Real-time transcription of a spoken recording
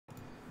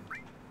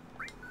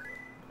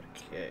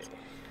Okay.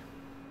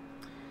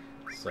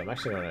 So I'm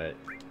actually going to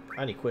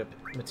unequip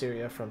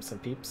materia from some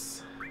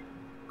peeps.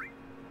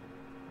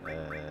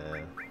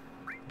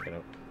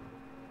 Gonna...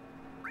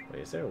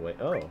 Wait, is there a way?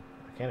 Oh,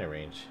 I can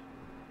arrange.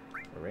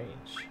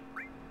 Arrange.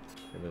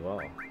 Remove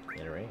all.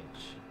 And arrange.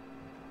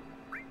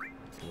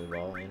 Remove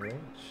all and arrange.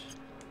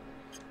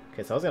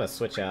 Okay, so I was gonna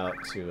switch out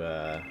to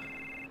I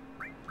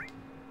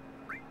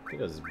think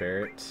it was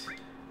Barrett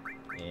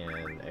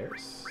and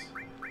Aerith.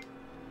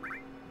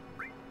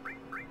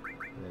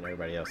 And then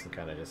everybody else can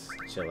kind of just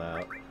chill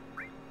out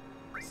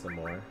some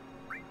more.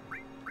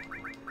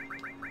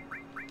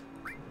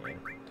 Yeah.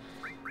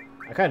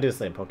 I kind of do this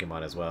in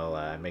Pokemon as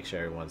well. Make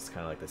sure everyone's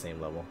kind of like the same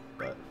level.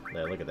 But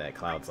look at that,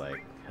 Cloud's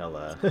like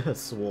hella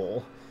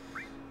swole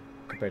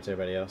compared to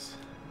everybody else.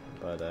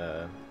 But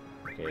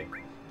okay.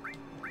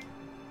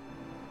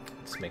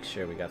 Let's make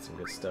sure we got some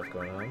good stuff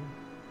going on.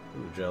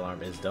 Ooh, Drill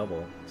Arm is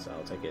double, so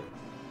I'll take it.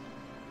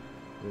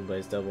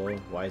 Moonblade's double.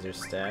 Wiser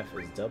Staff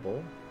is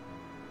double.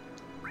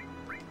 I'll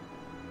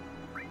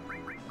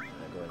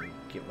go ahead and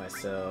get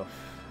myself...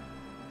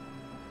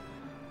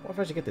 What if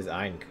I should get this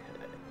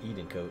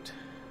Eden coat?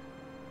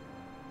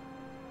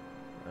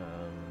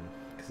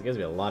 Because it gives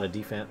me a lot of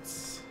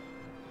defense.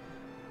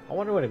 I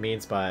wonder what it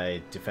means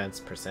by defense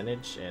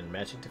percentage and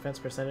magic defense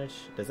percentage.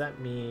 Does that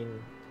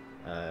mean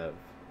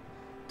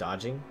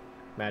dodging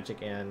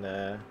magic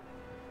and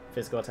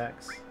physical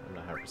attacks? I'm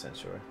not 100%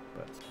 sure,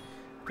 but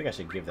I think I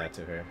should give that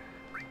to her.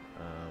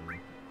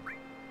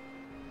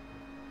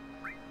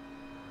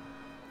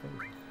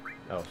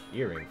 Oh,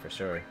 earring for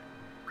sure.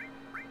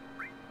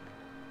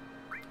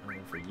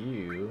 And for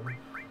you,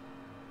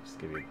 just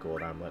give you a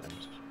gold armlet, I'm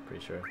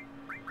pretty sure.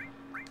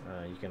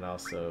 You can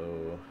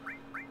also...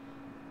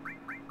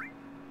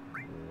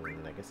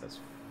 I guess that's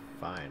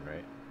fine,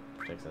 right?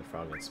 Protects the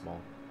frog and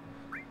small.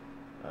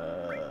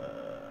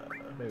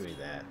 Maybe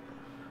that.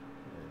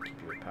 And keep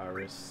you a power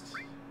wrist.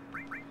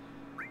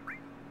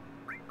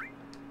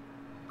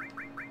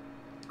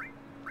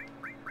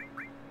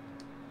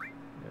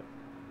 Yep.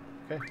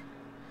 Okay.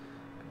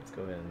 Let's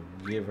go ahead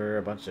and give her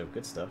a bunch of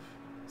good stuff.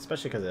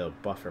 Especially because it'll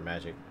buff her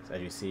magic.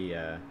 As you see,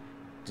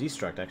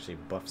 Destruct actually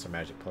buffs her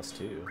magic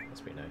 +2.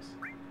 That's pretty nice.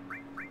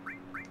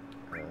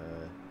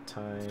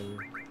 Time.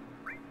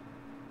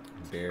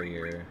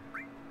 Barrier.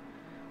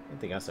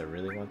 Anything else I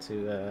really want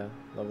to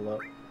level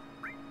up?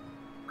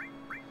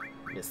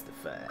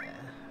 Mystify.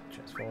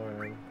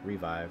 Transform.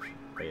 Revive.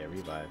 Oh yeah,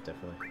 Revive,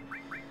 definitely.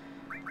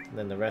 And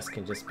then the rest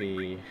can just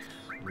be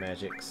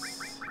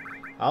magics.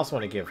 I also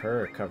want to give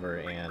her cover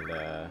and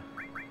what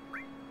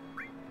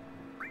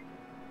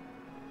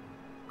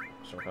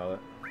should I call it?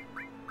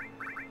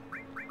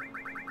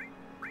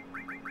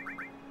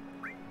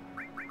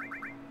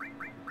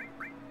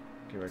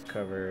 Give her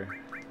cover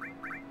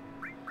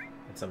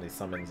and some of these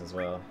summons as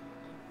well.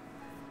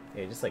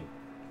 Yeah, just like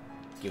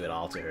give it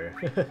all to her.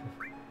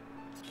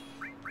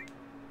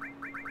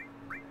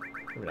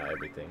 Maybe not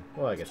everything.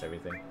 Well, I guess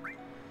everything.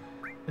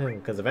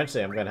 Because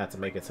eventually I'm gonna have to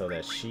make it so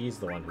that she's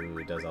the one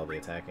who does all the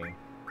attacking.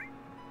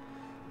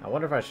 I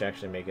wonder if I should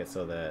actually make it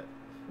so that...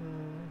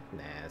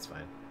 nah, it's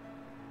fine.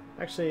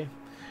 Actually,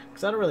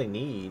 because I don't really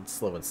need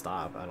slow and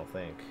stop, I don't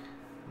think.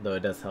 Though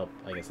it does help,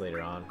 I guess,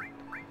 later on.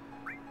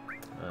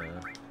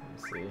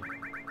 Let's see.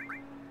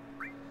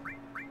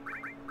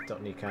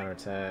 Don't need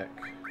counterattack.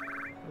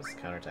 What does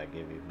counterattack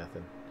give you?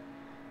 Nothing.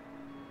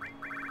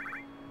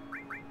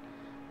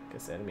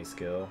 Guess enemy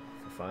skill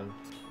for fun.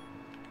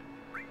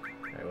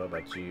 Alright, what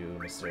about you,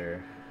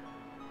 Mr.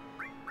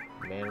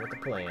 Man with the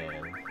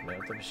plan? Man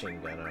with the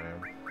machine gun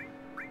arm.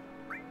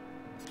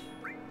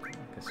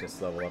 Let's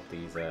just level up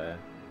these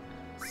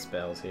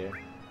spells here.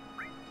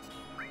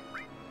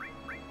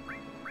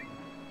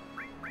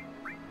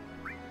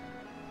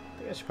 I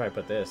think I should probably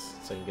put this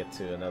so I can get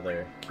to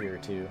another Cure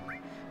 2.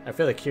 I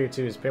feel like Cure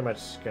 2 is pretty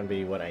much going to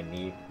be what I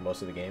need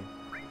most of the game.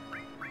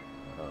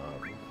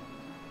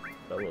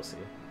 But we'll see.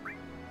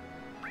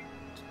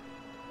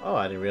 Oh,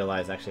 I didn't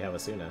realize I actually have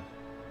Asuna.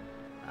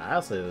 I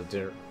also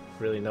didn't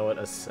really know what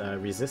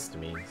resist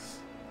means.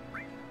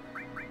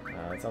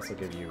 Let's also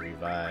give you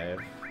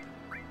revive.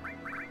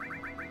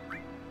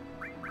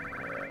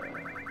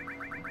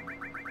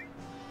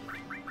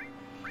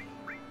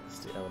 Let's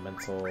do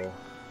elemental. Wait,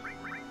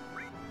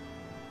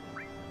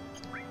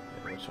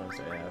 which ones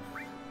do I have?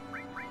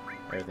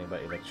 Everything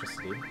but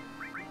electricity.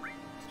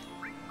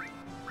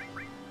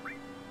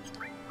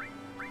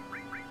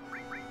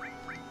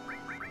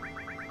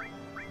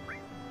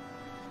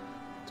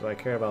 Do I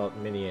care about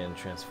Mini and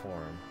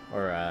Transform?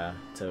 Or,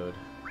 Toad?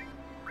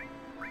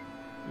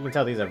 You can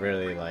tell these are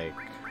really, like,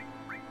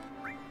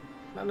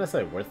 not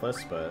necessarily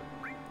worthless, but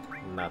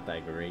not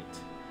that great.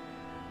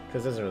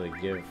 Because it doesn't really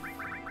give,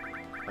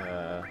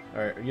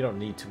 or you don't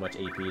need too much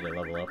AP to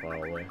level up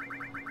all the way.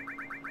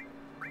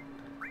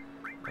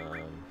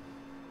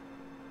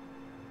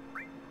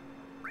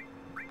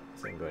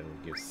 So I'm going to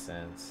give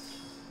Sense.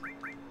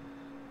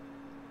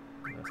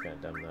 That's kind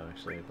of dumb though,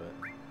 actually, but...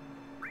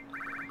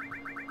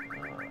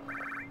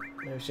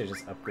 maybe we should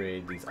just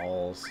upgrade these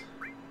alls.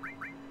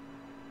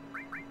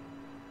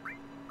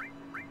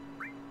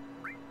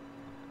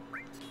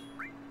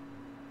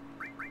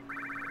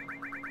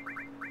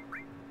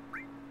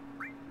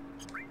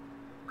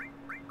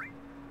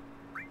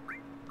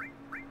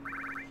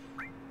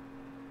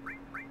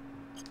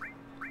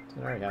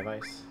 I already have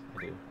ice.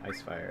 I do.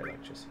 Ice, fire,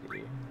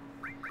 electricity.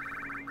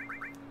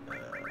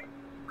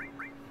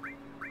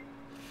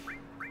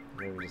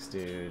 Maybe we just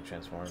do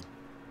transform.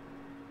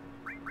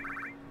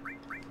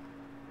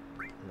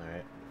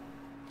 Alright.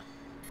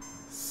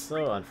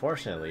 So,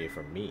 unfortunately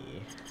for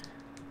me,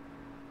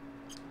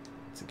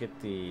 to get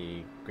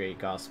the Great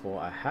Gospel,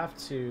 I have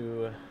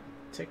to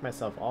take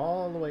myself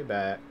all the way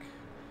back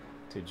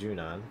to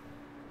Junon.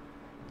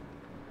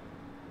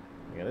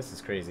 Yeah, this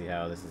is crazy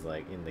how this is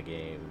like in the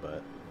game,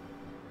 but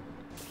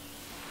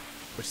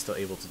we're still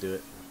able to do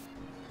it.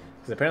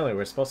 Because apparently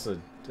we're supposed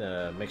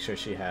to make sure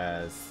she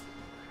has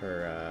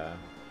her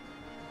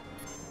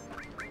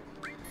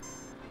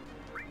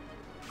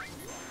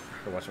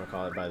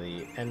whatchamacallit by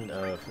the end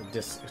of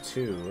Disc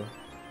 2.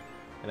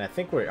 And I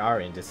think we are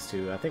in Disc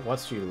 2. I think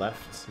once you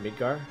left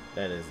Midgar,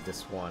 that is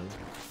Disc 1.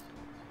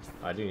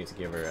 Oh, I do need to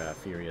give her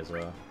Fury as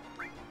well.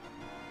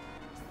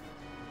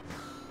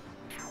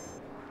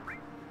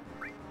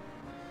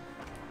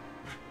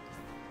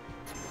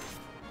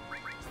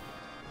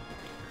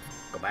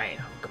 Go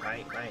bam, go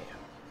bam, bam.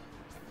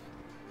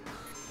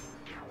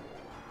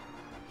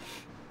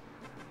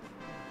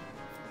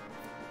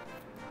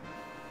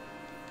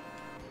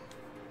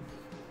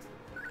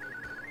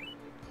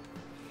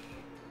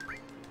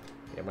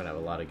 Yeah, I'm gonna have a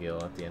lot of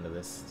gil at the end of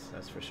this,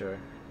 that's for sure.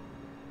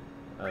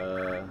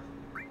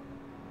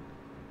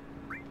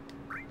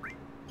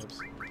 Oops.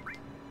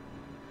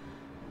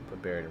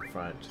 Put Barrett in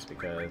front just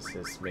because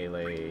his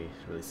melee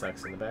really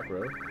sucks in the back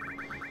row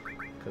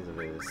because of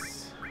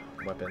his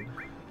weapon.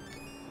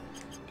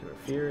 Give her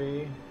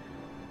Fury.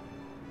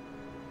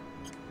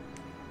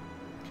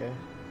 Okay.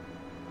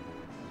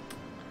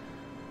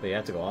 But you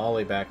have to go all the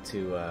way back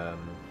to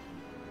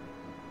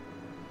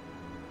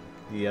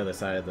the other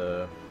side of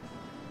the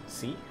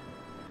sea?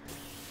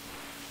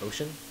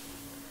 Ocean?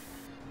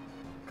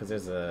 Because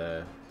there's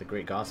the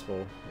Great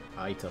Gospel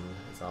item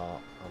is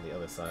all on the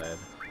other side.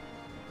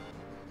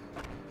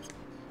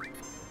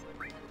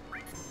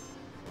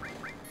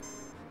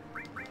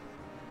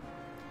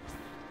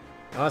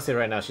 Honestly,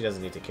 right now she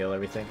doesn't need to kill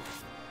everything.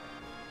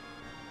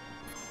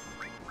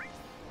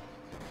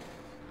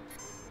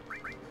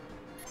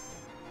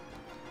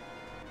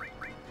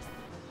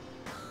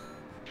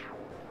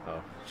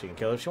 Oh, she can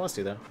kill her if she wants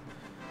to, though.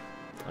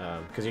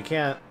 Because you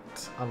can't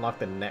unlock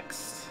the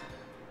next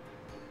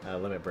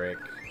limit break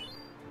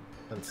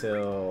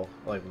until,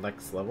 like,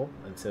 next level,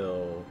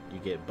 until you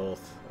get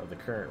both of the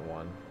current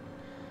one.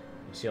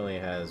 She only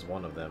has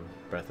one of them,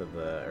 Breath of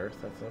the Earth,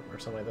 I think, or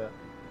something like that.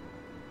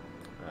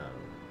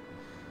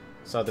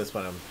 So at this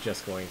point, I'm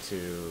just going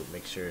to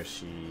make sure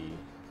she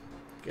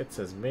gets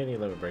as many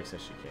limit breaks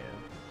as she can.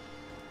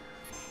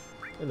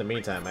 In the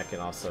meantime, I can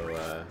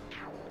also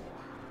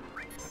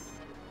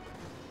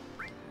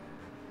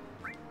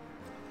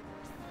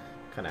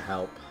kind of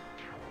help.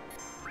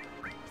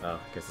 Oh,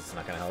 I guess it's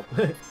not gonna help.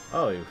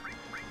 Oh, you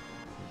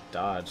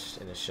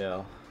dodged in a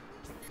shell.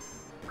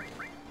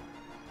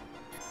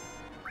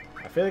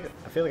 I feel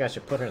like I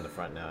should put her in the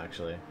front now,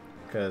 actually,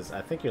 because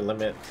I think your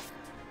limit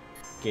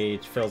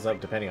gauge fills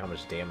up depending on how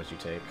much damage you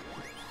take.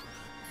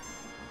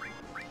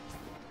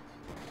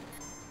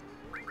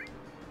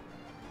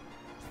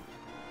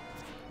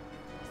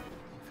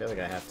 I feel like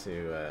I have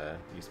to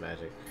use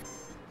magic.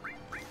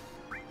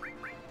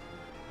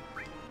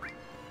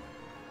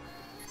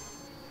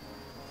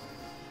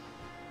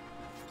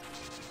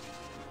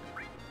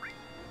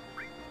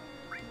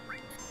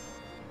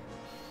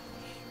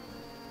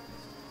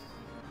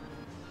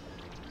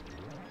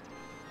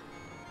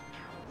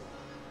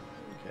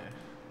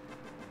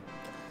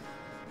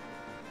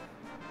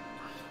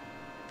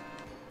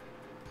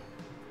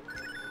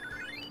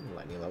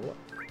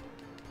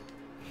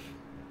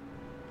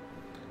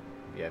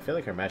 Yeah, I feel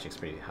like her magic's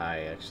pretty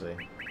high, actually.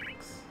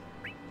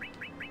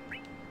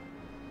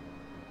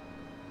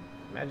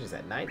 Magic's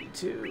at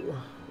 92.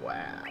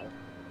 Wow.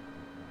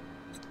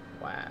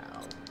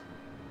 Wow.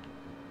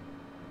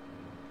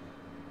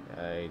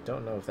 I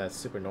don't know if that's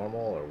super normal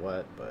or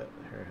what, but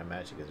her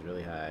magic is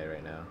really high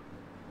right now.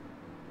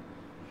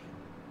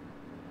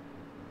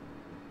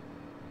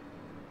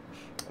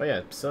 Oh yeah,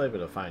 I'm still able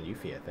to find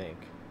Yuffie, I think.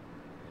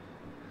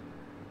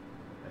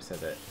 I said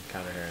that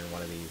encountered her in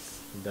one of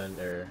these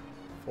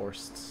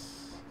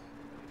forced,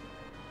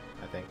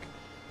 I think.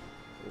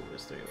 Ooh,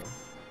 there's 3 of them.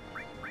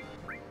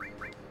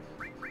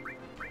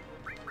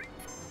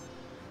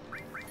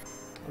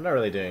 I'm not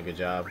really doing a good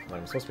job. Like,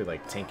 I'm supposed to be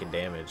like tanking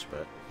damage,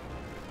 but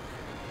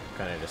I'm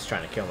kind of just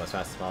trying to kill them as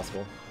fast as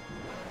possible.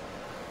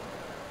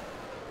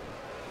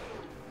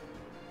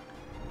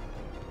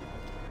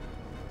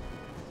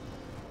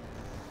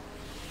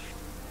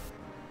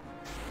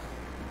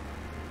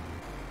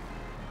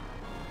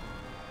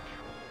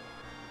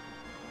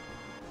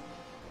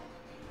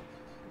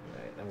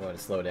 I'm going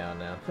to slow down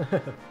now.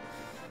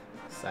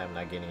 So I'm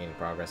not getting any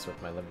progress with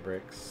my limit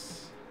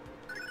bricks.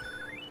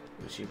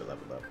 Ooh, Shiva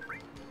leveled up.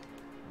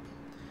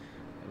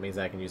 That means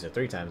I can use it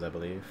 3 times, I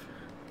believe.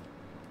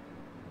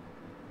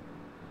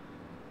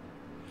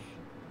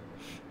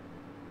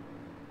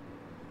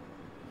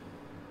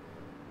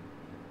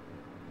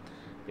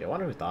 Yeah, I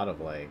wonder who thought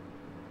of like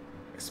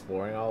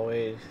exploring all the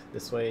way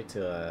this way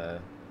to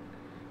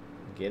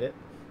get it.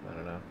 I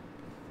don't know.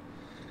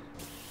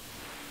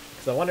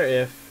 Because I wonder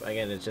if,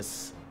 again, it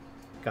just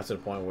got to the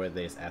point where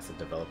they just asked the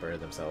developer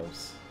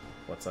themselves,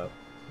 what's up?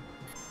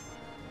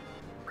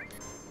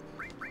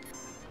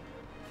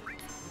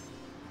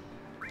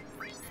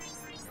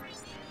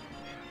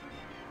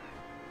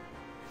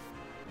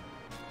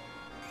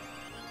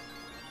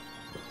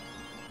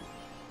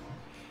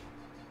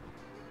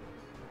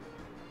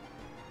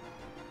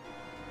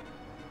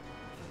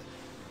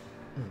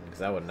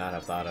 Because I would not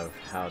have thought of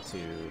how to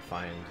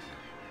find...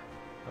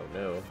 Oh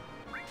no.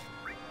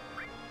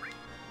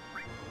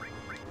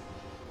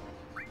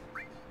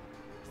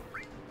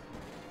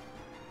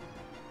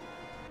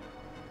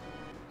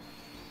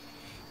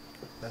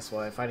 That's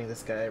why fighting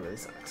this guy really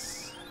sucks.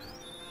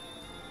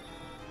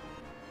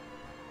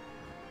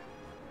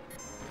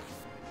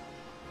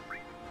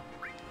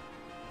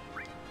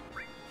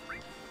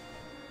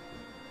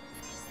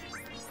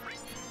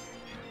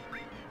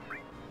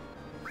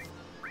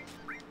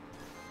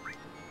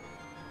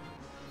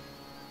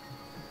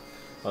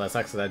 Well, that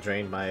sucks because that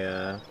drained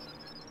my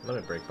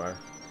limit break bar.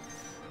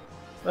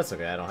 That's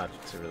okay, I don't have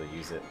to really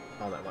use it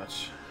all that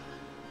much.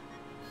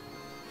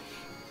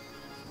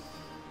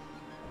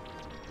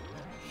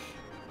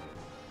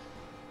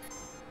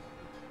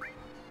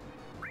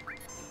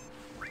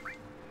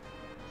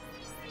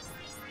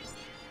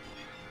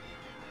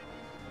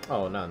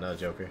 Oh, no, no,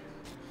 Joker.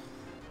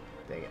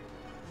 Dang it.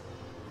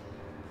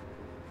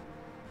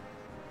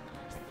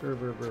 Brr,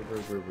 brr, brr, brr,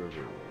 brr, brr,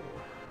 brr.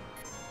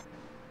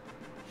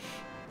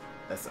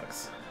 That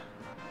sucks.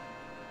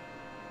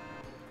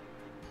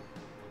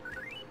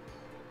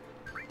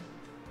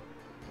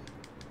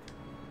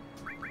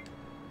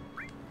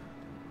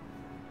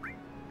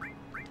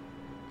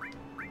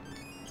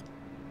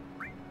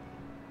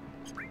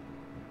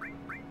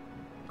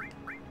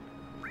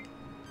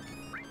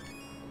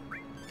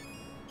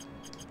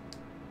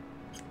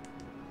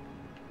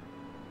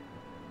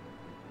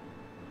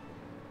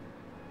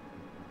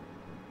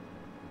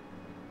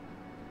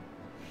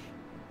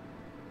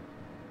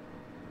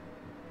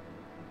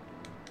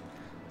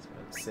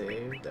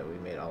 Save that we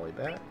made all the way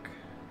back.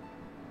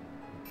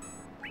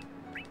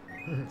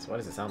 So why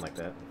does it sound like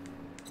that?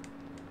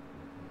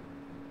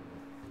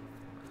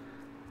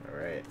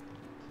 Alright.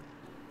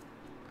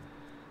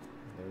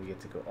 Then we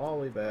get to go all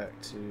the way back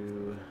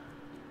to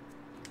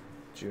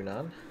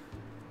Junon.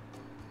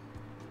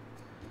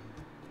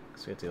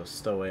 So we have to go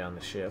stowaway on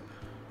the ship.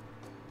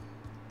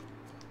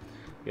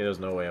 Yeah, there's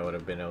no way I would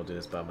have been able to do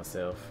this by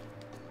myself.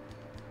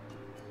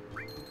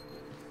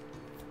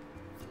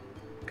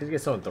 Because you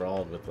get so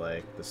enthralled with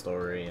like the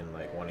story and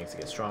like wanting to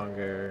get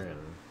stronger and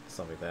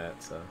stuff like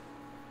that, so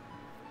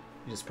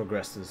you just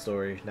progress through the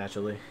story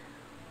naturally.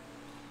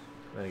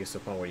 And then it gets to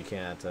a point where you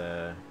can't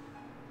go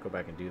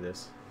back and do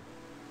this.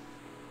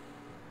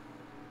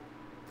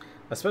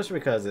 Especially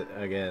because,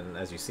 again,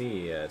 as you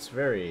see, it's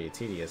very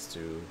tedious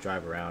to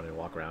drive around and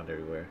walk around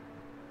everywhere.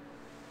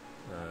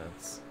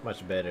 It's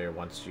much better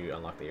once you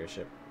unlock the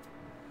airship.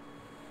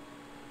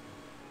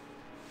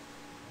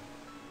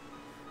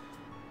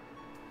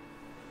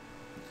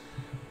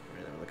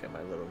 Look at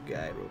my little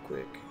guy real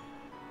quick.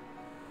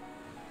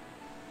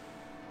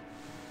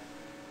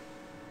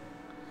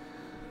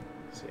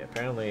 So yeah,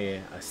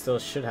 apparently I still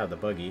should have the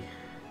buggy,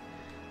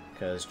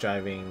 because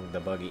driving the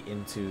buggy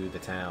into the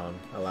town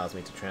allows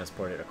me to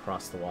transport it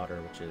across the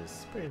water, which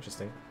is pretty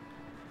interesting.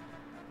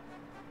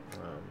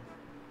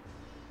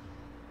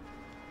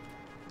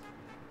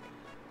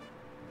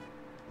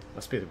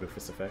 Must be the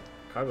Rufus effect.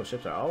 Cargo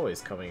ships are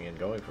always coming and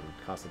going from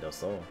Costa del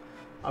Sol.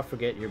 I'll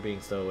forget you're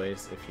being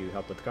stowaways if you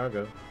help with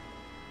cargo.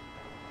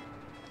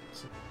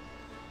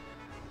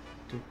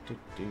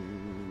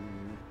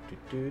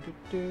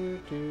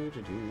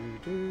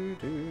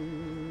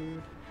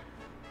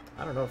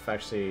 I don't know if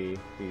actually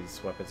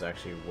these weapons are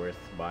actually worth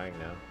buying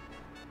now.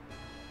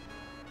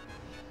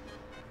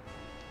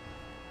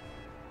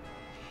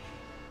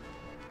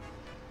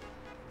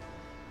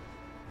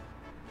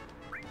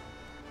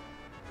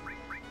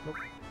 Nope.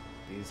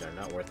 These are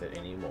not worth it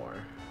anymore.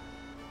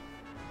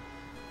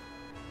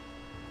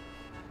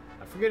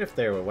 I forget if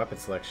their weapon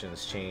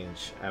selections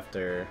change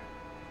after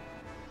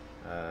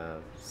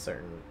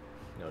certain,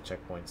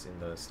 checkpoints in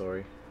the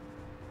story.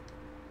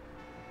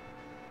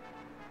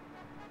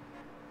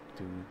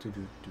 Okay,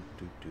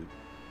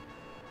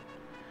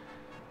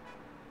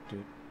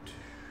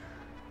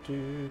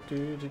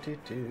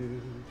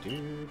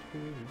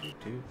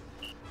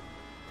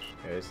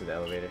 this is the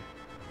elevator.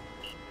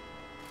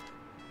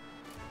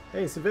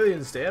 Hey,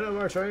 civilians, stay out of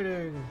our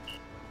training!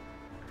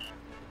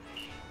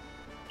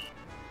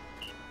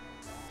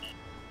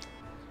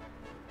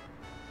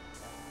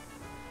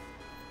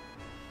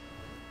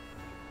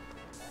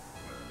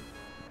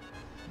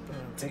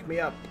 Take me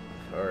up,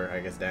 or I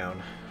guess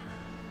down.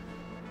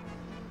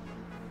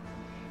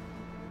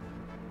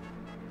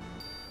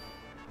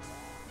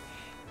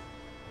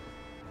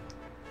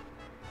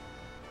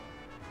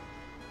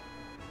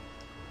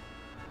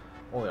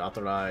 Only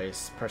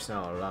authorized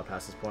personnel are allowed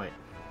past this point.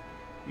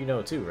 You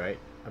know too, right?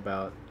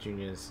 About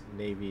Junior's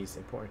Navy's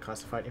important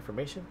classified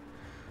information?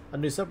 A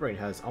new submarine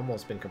has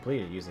almost been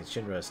completed using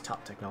Shinra's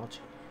top technology.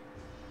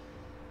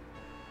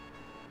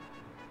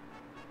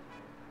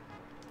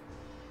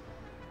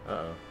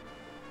 Uh-oh.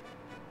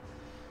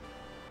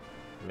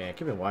 Man,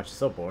 keeping watch is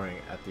so boring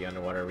at the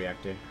underwater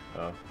reactor.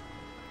 Oh, I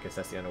guess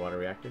that's the underwater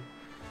reactor.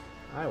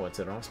 I went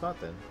to the wrong spot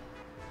then.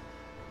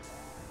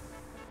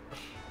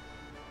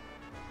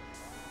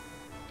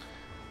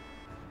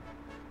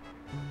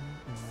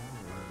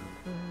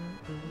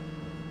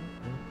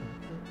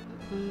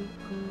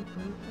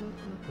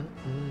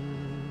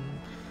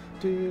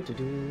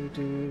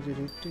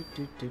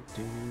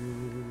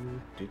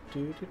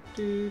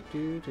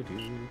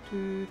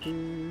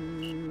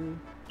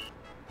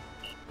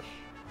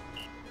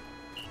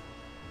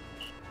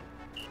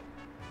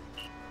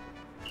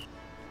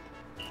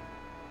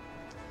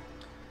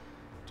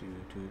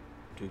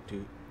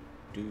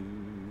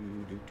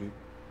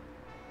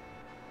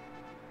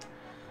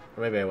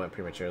 Or maybe I went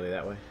prematurely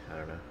that way. I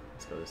don't know.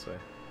 Let's go this way.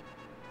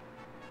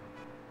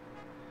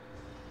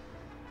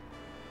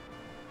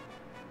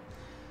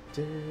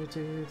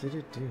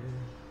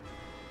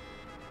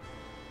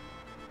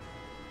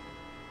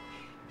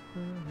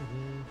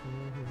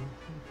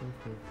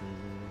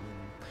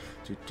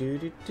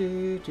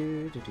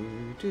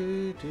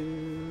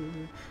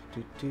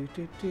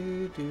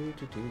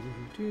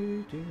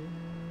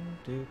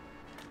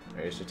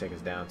 Alright, it should take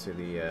us down to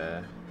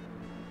the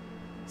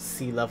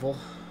sea level.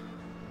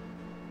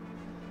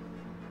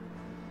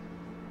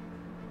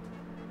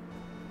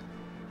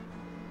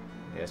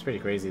 Yeah, it's pretty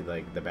crazy,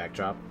 like the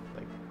backdrop.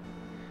 Like,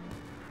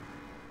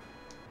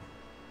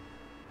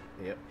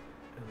 yep.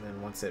 And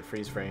then once it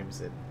freeze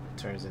frames, it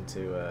turns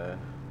into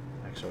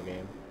actual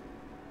game.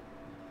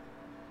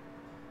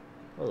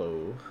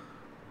 Hello.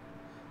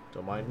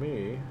 Don't mind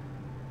me.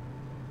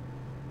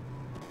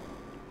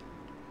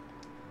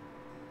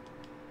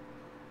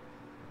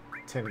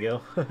 $10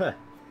 gil.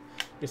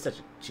 You're such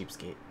a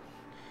cheapskate.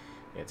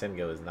 Yeah, 10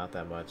 gil is not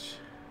that much,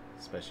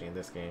 especially in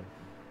this game.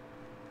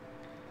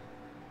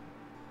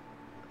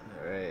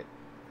 Alright,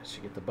 I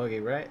should get the buggy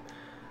right.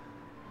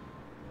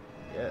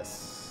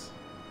 Yes.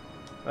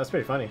 That's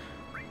pretty funny.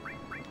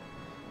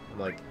 I'm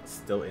like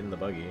still in the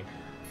buggy.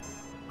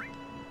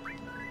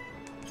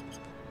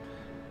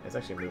 It's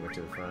actually moving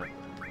to the front.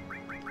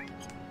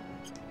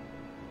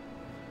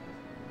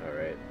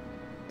 Alright.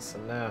 So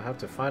now I have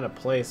to find a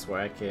place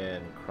where I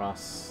can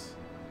cross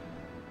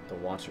the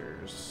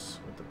waters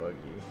with the buggy.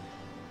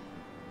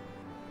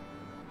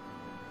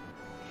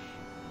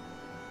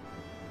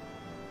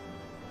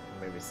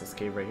 Maybe it's this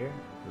cave right here?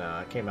 No,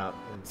 I came out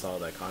and saw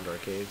that Condor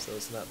cave, so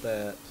it's not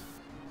that.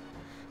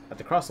 I have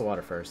to cross the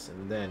water first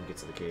and then get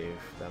to the cave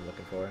that I'm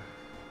looking for.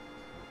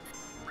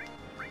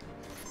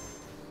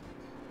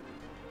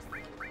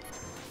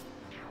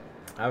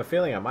 I have a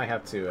feeling I might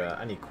have to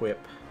unequip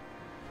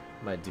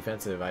my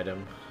defensive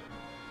item.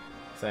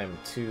 Because I'm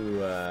too,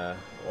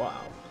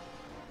 wow.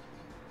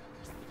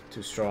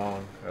 Too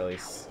strong, or at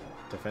least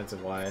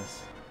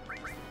defensive-wise.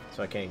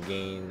 So I can't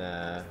gain,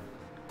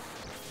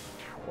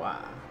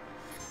 wow.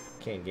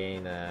 Can't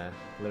gain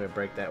limit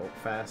break that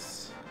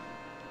fast.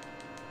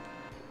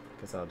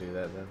 Guess I'll do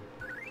that then.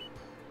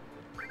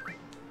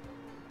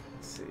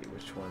 Let's see,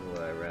 which one would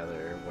I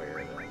rather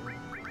wear then?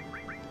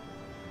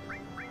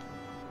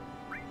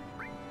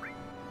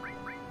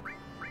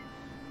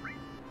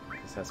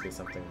 This has to be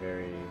something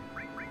very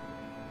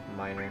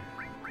minor.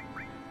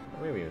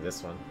 Or maybe even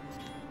this one.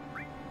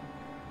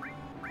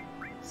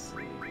 Let's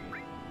see.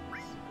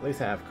 At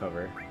least I have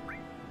cover.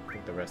 I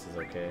think the rest is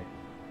okay.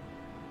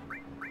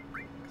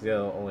 The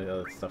only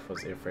other stuff was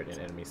Aerith and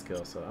enemy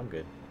skill, so I'm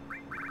good.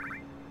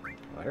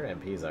 Well, her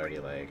MP is already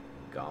like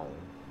gone.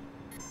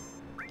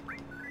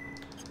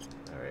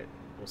 Alright,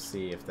 we'll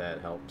see if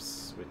that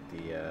helps with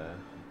the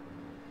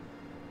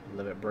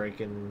limit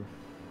breaking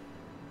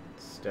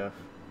stuff.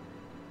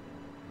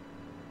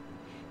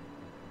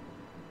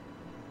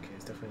 Okay,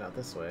 it's definitely not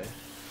this way.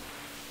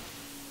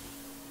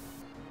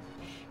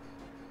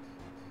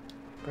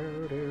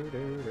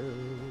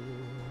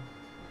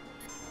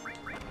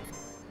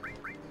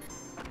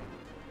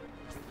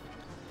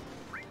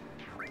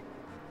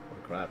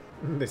 Crap.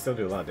 They still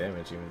do a lot of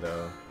damage even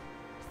though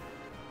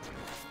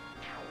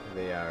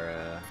they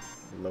are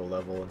low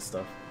level and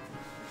stuff.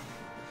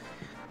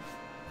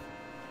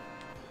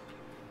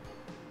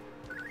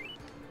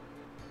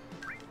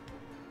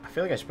 I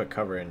feel like I should put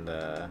cover in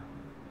the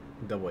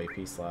double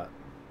AP slot.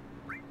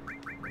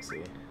 Let's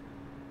see.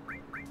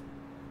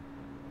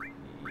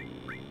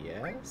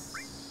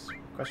 Yes?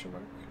 Question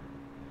mark?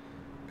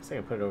 I guess I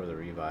can put it over the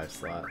revive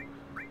slot.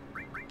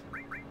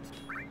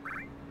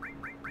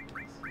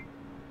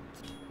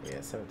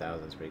 Yeah,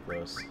 7,000 is pretty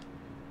close.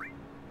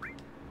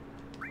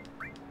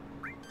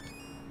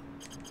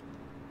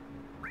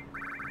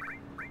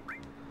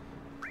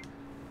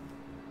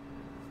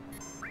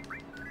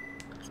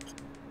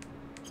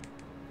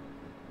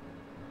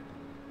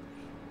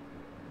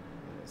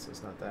 So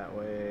it's not that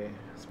way,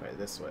 it's probably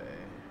this way.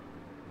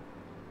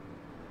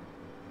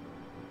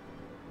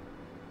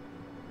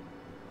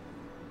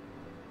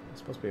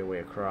 supposed to be a way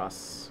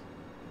across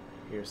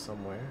here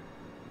somewhere.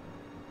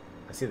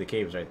 I see the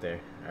caves right there.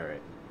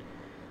 Alright.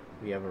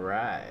 We have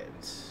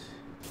arrived.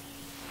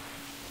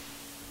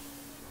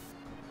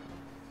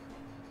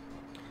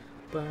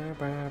 Ba,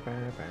 ba,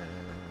 ba, ba.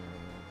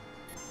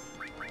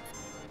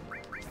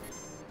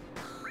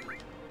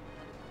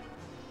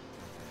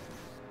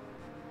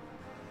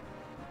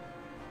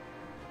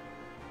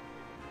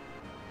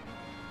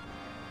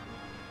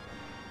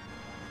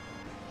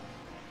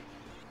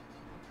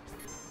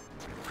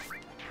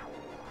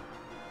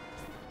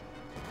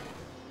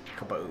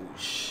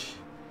 Kaboosh.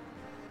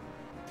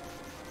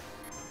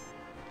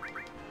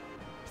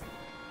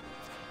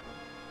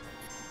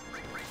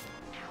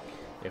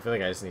 I feel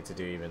like I just need to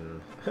do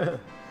even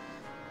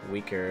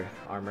weaker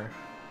armor.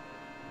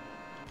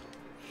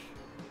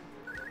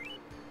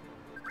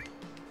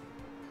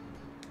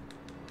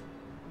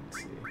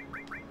 Let's see.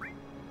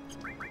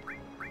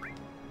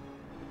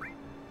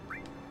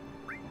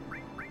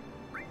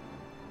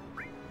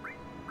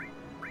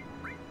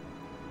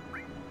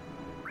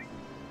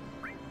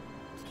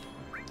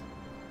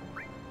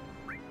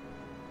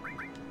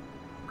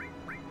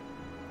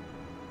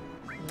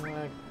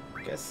 I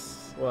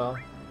guess, well,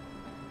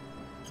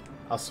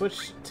 I'll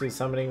switch to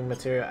summoning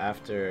material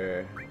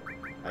after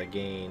I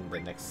gain the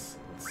next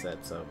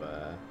sets of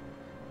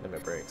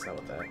limit breaks. How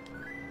about that?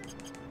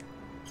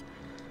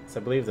 So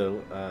I believe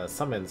the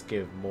summons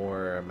give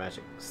more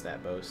magic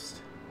stat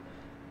boost.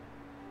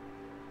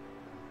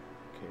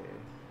 Okay.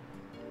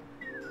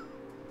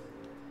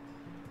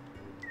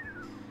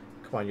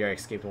 Come on, you already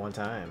escaped one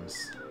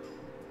times.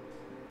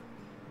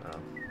 Oh.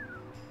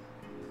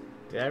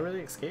 Did I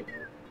really escape?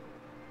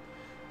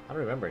 I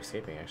don't remember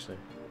escaping, actually.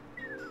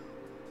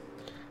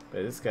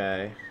 But this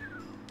guy,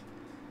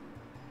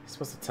 he's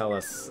supposed to tell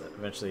us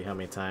eventually how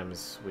many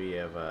times we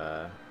have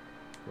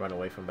run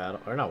away from battle,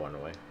 or not run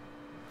away,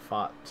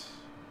 fought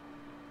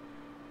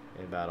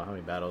in battle, how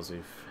many battles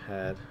we've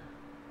had.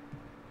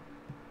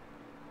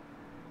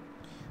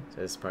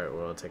 So this part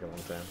will take a long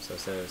time. So it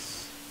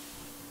says,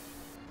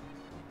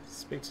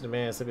 speak to the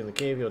man sleeping in the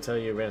cave. He will tell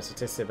you random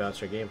statistics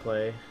about your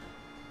gameplay.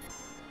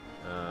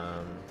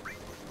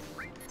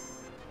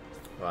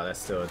 Wow, that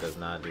still does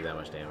not do that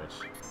much damage.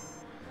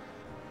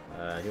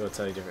 He will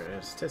tell you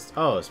different statistics.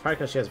 Oh, it's probably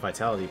because she has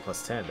vitality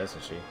plus 10,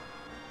 doesn't she?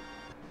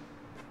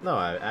 No,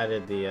 I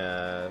added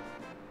the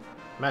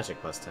magic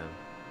plus 10.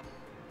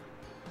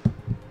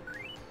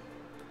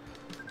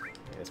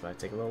 This might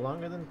take a little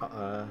longer than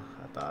I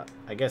thought.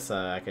 I guess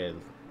I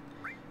could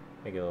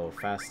make it a little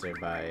faster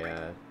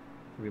by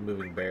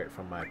removing Barrett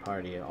from my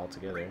party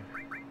altogether.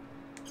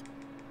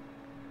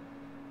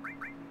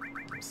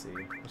 Let's see,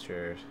 what's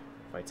your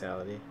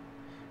vitality?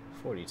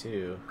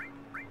 42.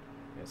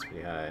 That's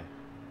pretty high.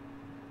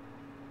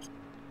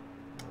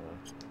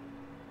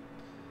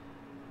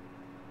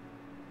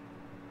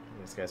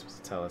 This guy's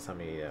supposed to tell us how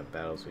many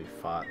battles we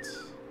fought.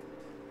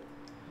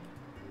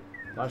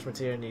 Large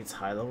materia needs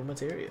high level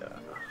materia.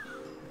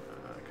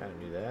 I kind of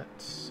knew that,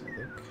 I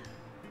think.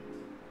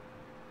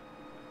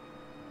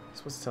 It's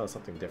supposed to tell us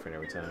something different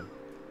every time.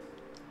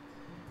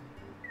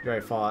 You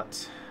already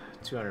fought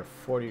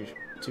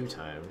 242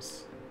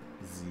 times.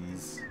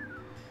 Z's.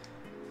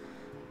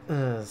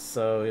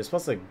 So he's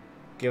supposed to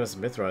give us a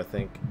Mithril, I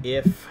think,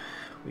 if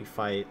we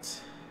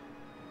fight.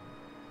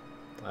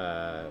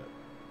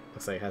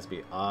 Looks like it has to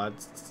be odd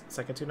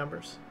second two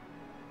numbers.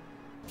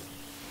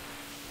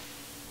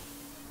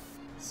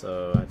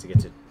 So I have to get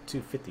to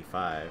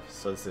 255.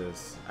 So this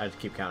is, I have to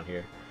keep count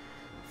here.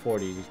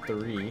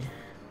 43.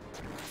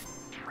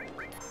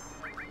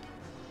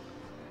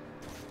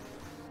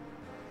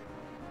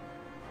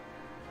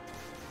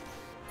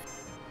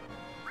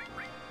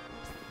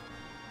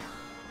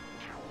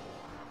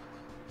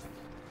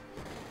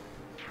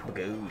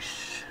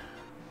 Bagoosh.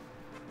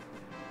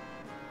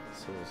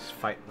 So it's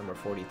fight number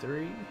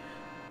 43.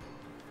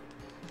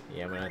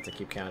 Yeah, I'm gonna have to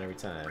keep count every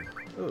time.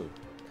 Ooh.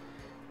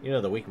 You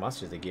know the weak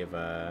monsters, they give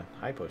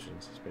high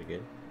potions. It's pretty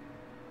good.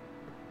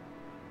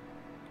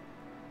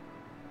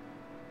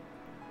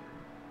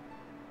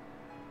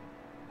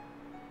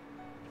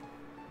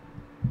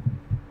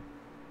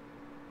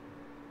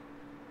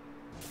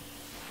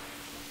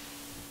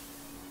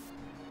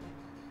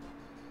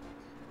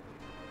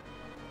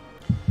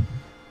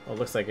 Well, it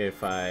looks like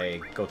if I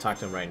go talk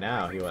to him right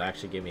now, he will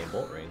actually give me a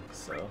bolt ring,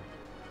 so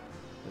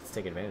let's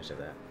take advantage of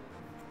that.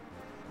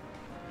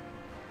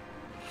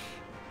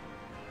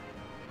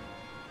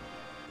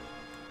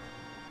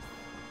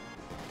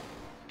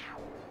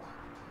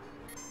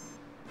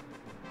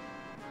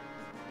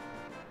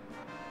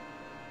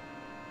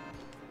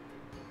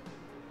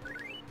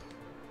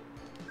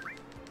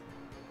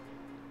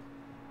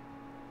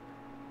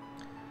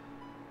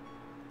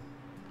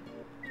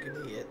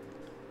 Idiot.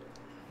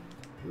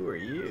 Who are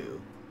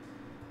you?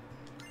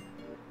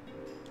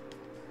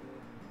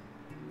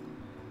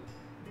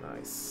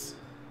 Nice.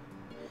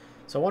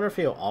 So I wonder if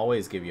he'll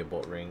always give you a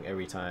bolt ring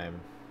every time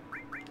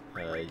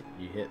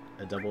you hit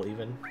a double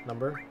even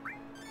number.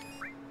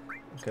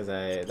 Because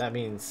that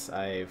means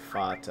I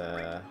fought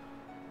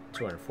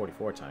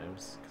 244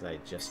 times, because I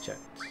just checked.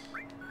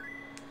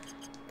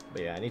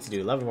 But yeah, I need to do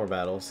 11 more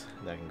battles,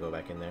 and then I can go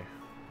back in there.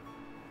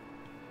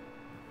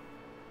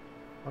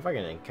 What if I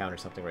can encounter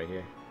something right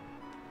here?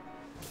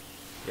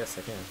 Yes,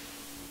 I can.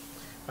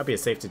 Might be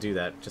safe to do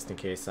that, just in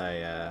case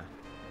I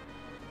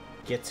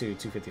get to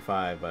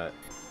 255, but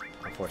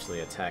unfortunately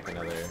attack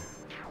another,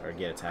 or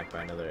get attacked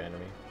by another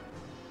enemy.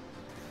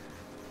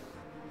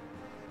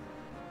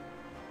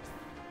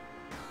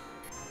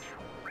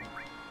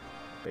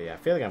 But yeah, I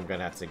feel like I'm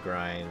gonna have to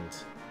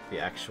grind the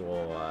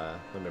actual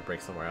limit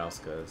break somewhere else,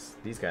 because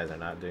these guys are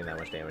not doing that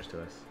much damage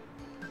to us.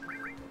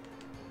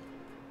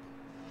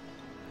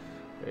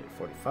 Wait,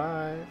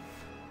 45.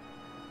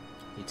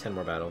 Need 10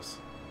 more battles.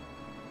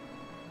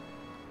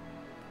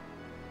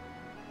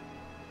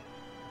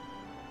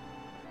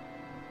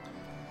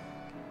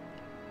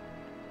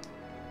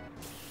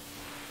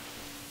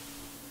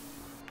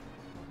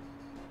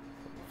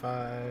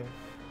 Five.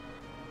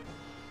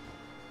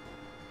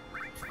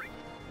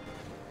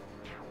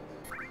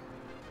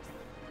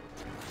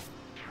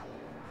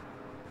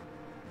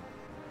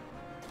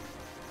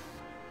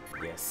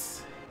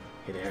 Yes.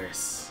 Hit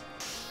Aerith.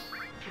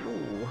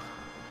 Ooh.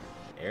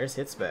 Aerith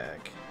hits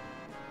back.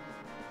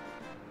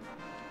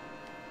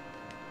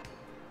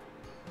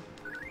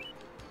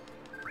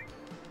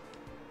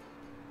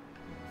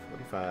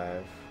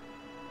 $45.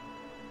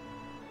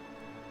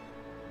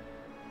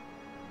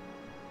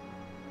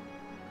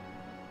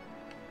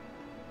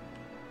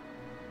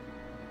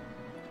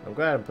 I'm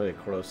glad I'm pretty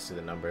close to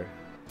the number.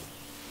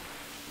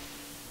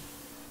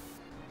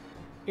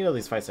 You know,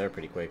 these fights are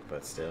pretty quick,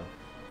 but still.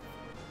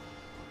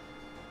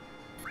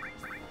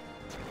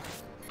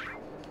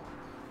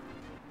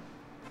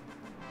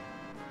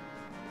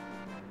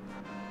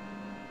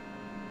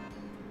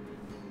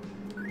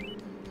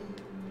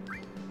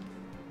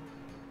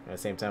 At the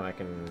same time, I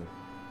can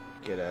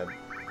get a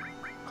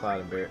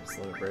cloud and bear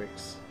limit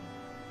breaks.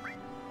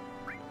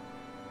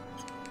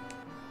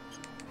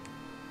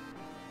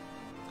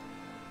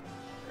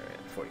 Alright,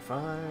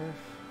 45.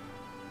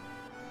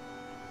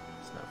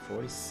 It's not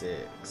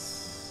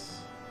 46.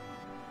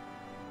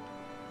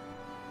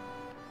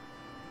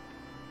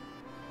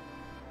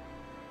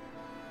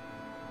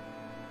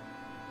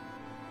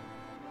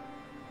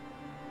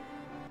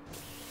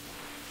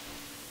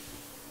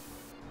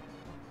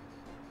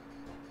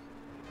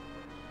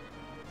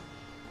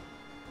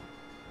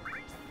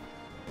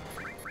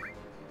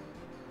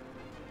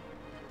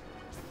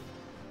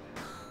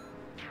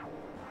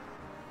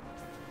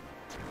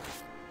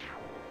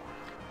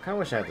 I kinda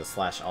wish I had the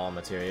slash all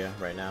materia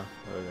right now.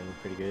 That would've been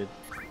pretty good.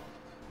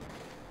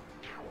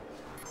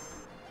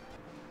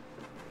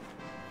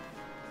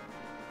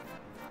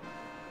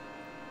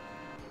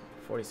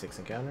 $46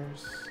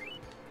 encounters.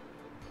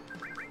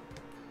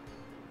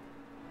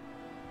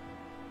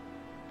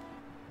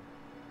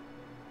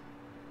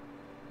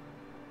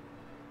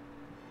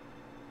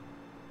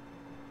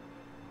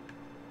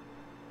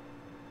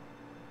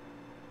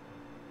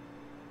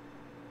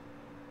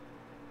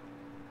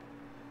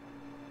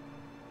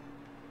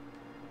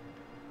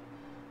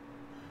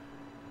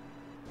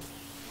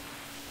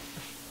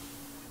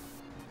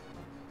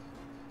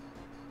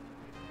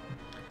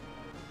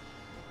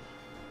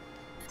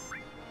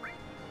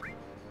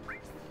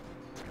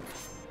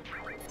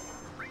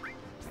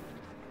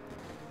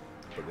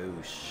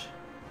 Boosh.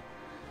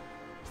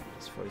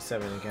 It's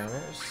 47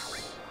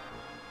 encounters.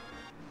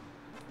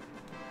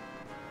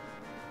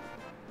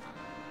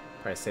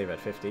 Probably save at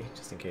 50,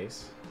 just in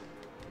case.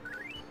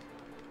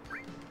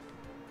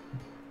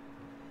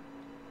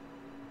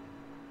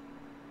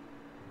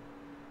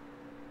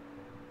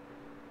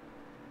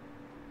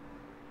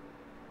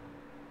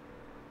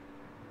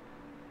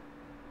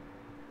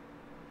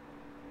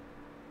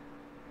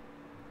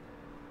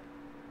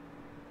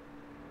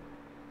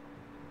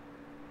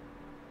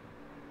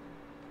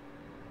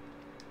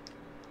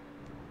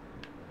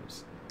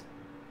 Oops.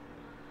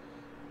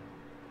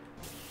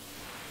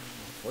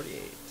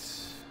 48.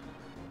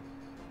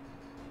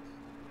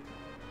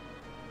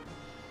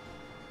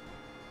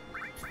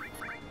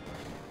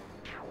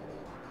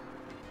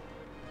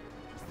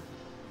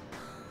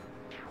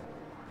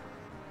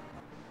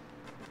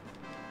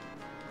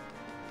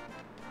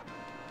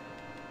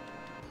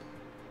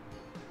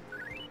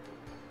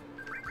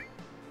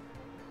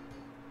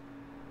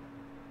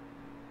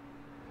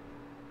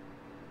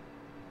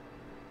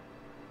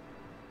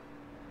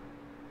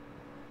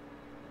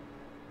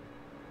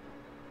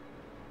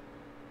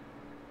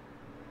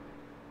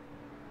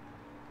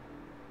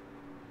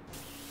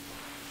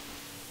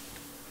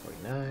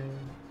 Nine.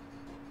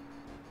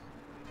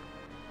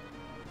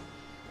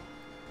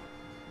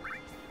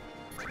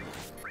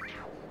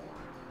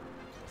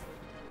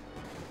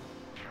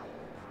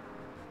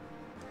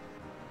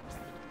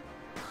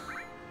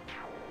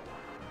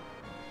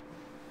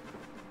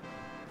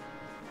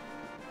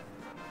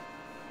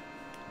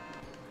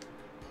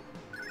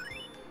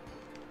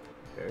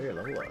 Very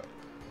level up.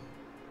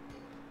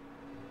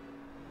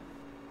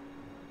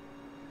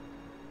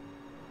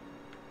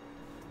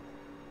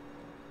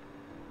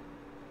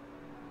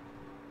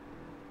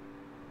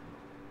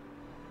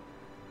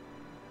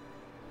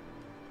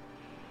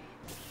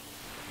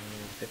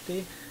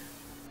 250.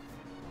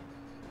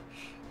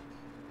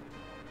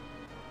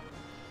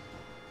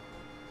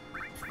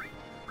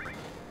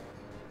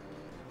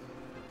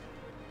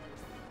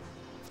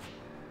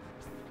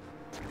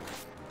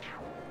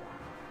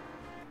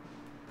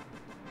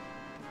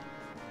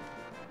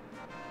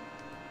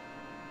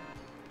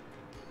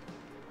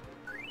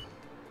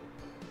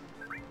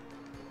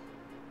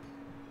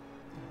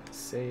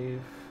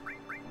 Save.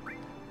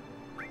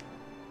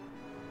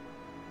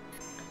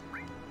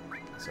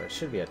 So it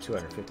should be at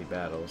 250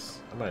 battles.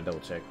 I'm gonna double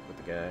check with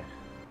the guy,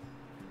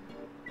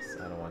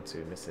 so I don't want to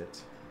miss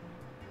it.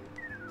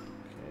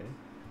 Okay.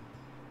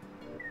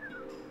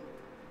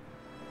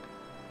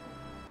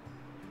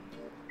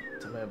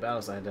 How many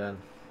battles I done?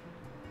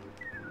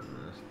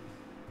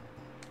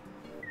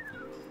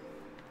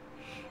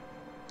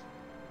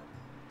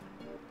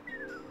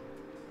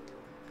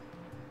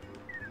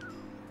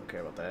 Don't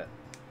care about that.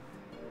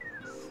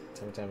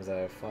 How many times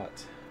I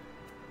fought?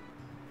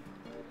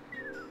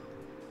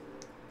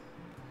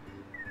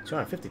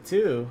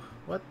 252?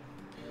 What?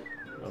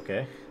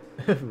 Okay.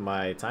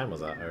 My time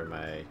was off, or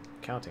my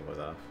counting was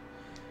off.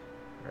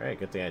 Alright,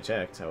 good thing I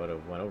checked. I would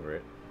have went over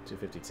it.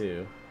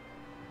 252.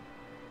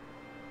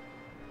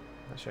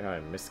 Not sure how I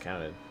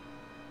miscounted.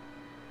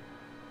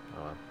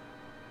 Oh well.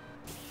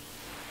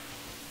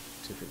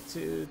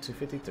 252,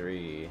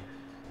 253.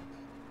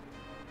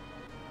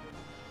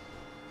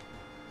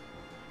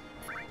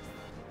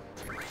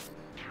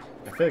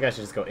 I feel like I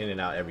should just go in and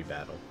out every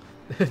battle,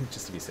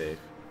 just to be safe.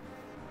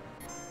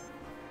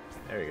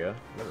 There we go.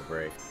 Never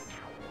break.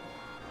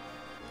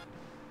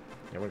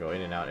 Yeah, we're going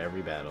in and out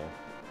every battle,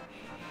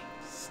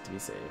 just to be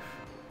safe.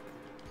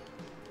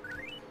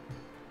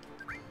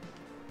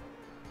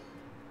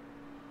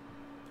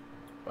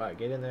 Wow,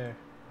 get in there.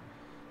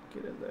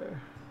 Get in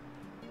there.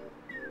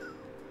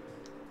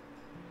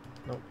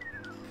 Nope.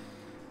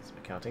 So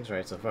my counting's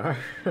right so far.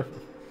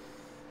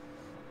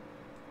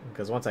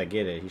 Because once I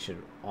get it, he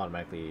should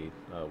automatically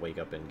wake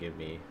up and give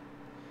me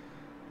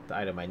the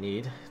item I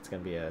need. It's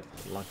going to be a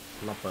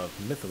lump of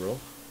mithril.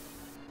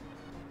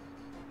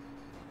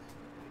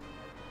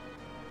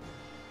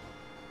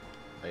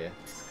 Oh yeah,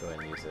 let's go ahead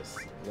and use this.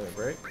 Limit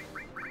break.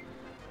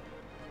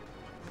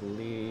 I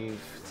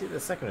believe it's either the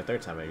second or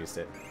third time I used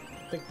it.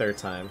 I think third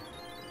time.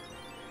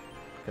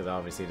 Because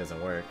obviously it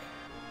doesn't work.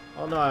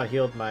 Oh no, I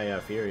healed my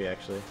Fury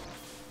actually.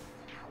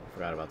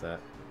 Forgot about that.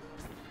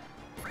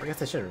 I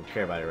guess I shouldn't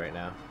care about it right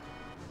now.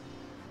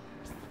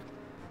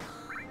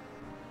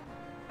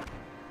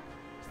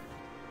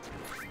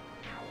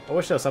 I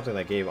wish there was something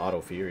that gave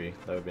auto Fury.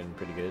 That would have been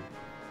pretty good.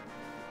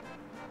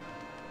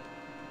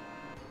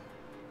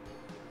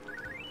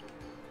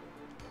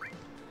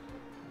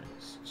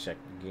 Let's check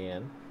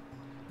again.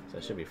 So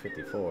it should be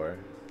 54.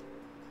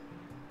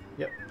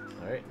 Yep.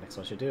 Alright, next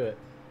one should do it.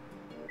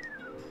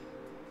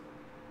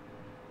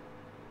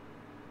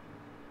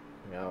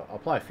 Yeah, I'll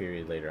apply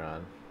Fury later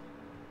on.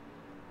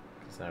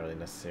 It's not really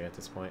necessary at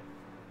this point.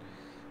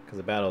 Because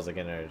the battles,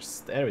 again, are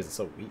just... the enemies are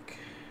so weak.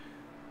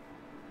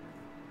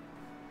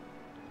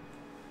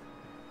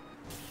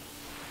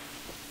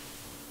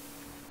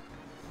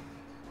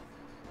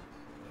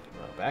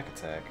 Well, back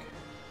attack.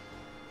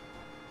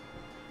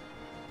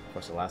 Of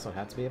course, the last one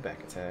had to be a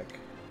back attack.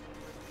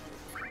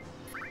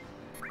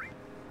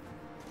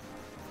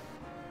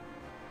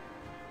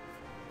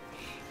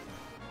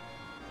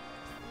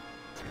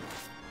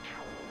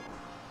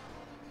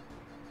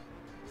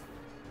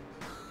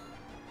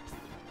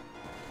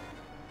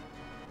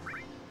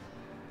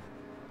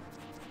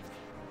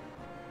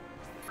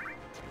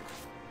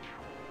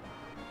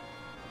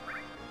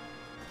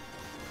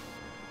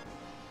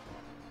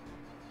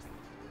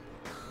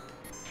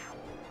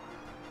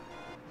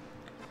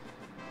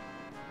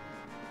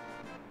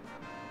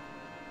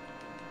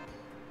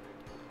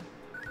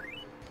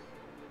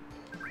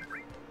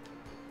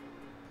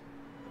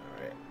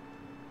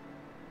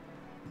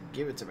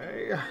 Give it to me.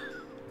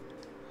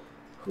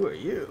 Who are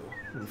you?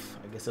 Oof,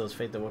 I guess it was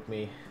fate that woke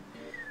me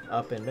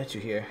up and met you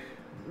here.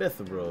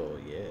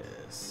 Mithril,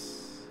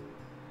 yes.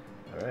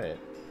 Alright.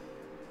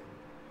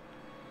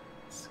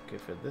 It's good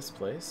for this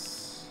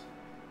place.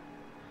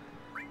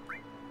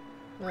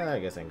 I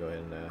guess I can go ahead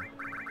and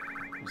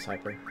use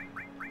Hyper.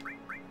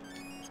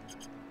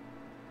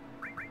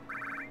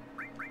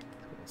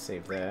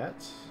 Save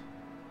that.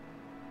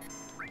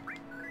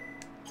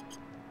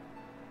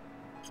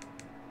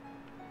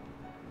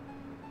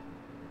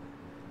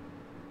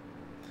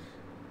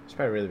 Should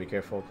probably really be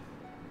careful.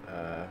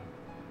 If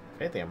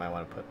anything, I might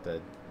want to put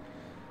the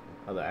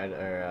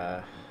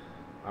other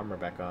armor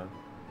back on.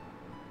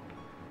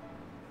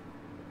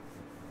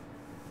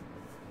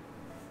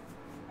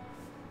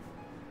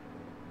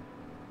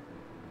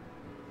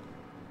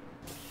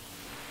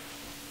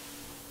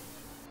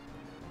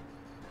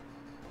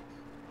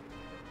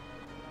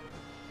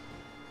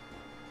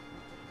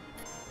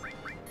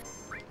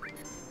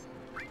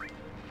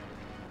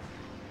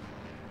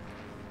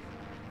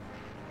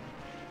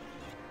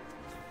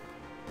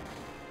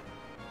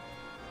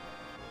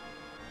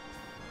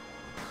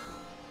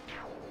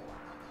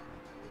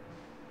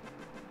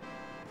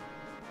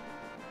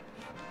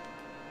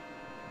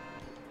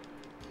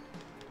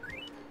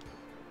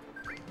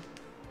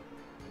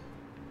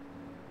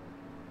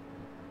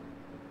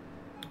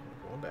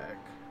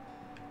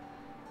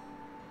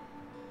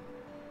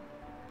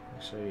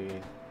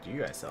 Actually, do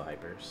you guys sell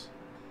hypers?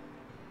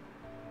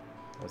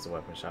 That's a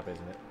weapon shop,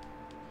 isn't it?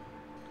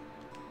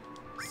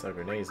 Sell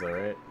grenades though,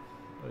 right?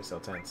 Oh, we sell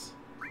tents.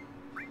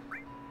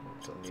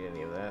 Don't need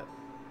any of that.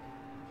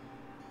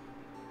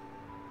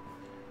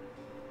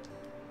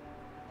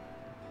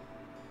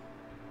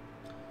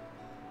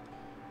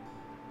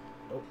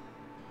 Oh.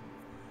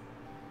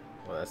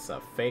 Well, that's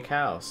a fake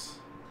house.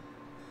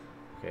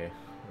 Okay,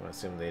 I'm gonna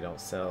assume they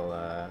don't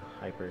sell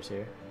hypers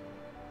here.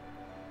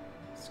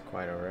 It's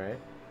quite alright.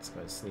 Let's go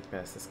ahead and sneak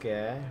past this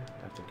guy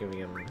after giving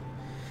him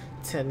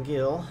 10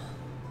 gil.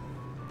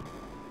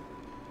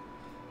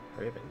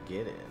 Hurry up and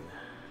get in.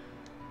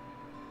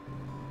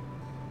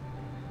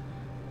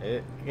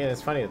 Again,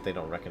 it's funny that they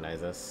don't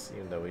recognize us,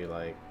 even though we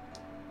like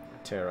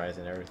terrorize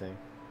and everything.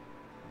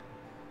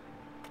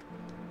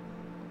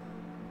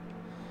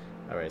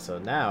 Alright, so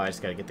now I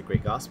just gotta get the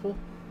Great Gospel,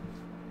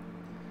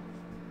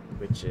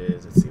 which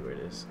is, let's see where it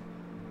is.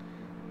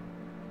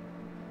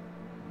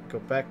 Go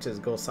back to this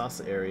Gold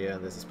Salsa area,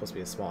 and this is supposed to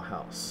be a small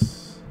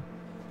house.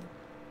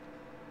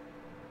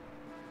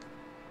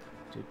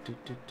 I'll go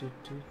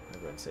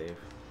ahead and save.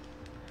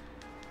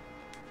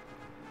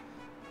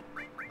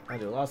 I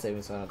do a lot of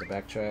saving, so I don't have to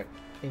backtrack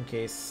in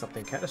case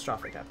something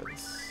catastrophic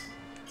happens.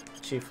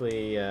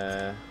 Chiefly,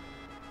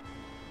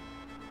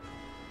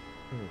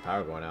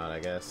 power going out,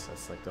 I guess.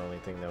 That's like the only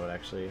thing that would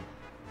actually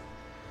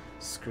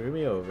screw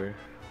me over.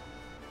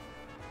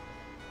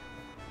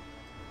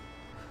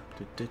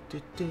 Oh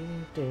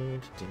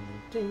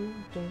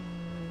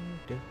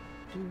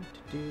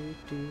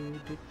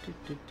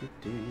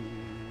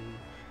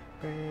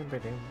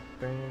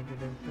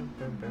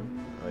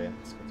yeah,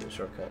 let's go to the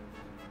shortcut.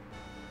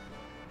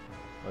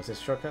 Oh, is this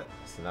a shortcut?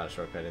 It's not a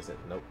shortcut, is it?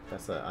 Nope,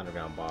 that's an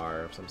underground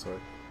bar of some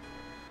sort.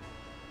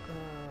 I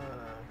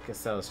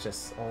guess that was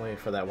just only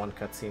for that one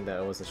cutscene that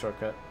it was a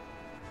shortcut.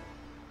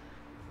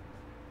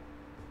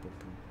 Boom,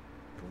 boom,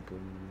 boom,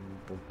 boom,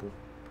 boom, boom.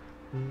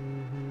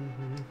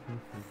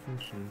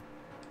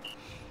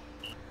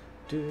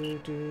 Do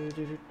do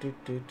do do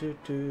do do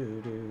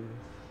do do.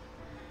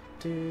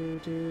 Do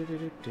do do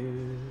do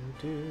do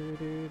do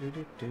do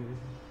do do.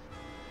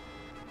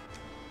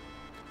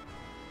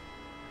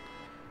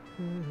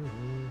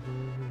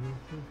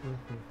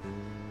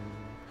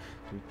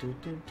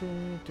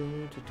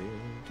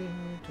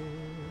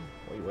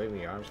 What are you waving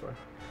your arms for?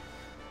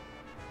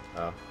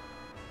 Oh.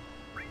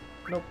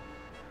 Nope.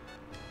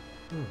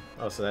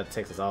 Oh, so that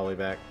takes us all the way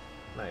back.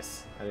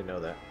 Nice. I didn't know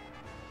that.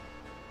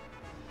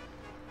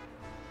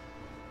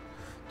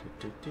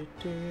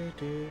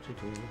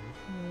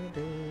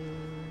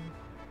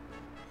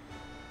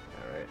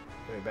 Alright,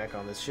 get me back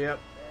on this ship.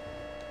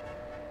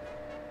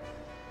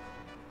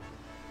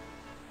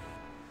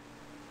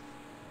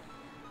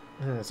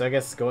 So I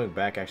guess going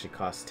back actually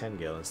costs 10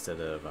 gil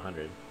instead of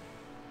 100.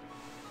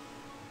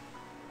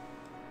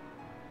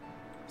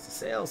 It's a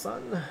sale,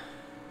 son.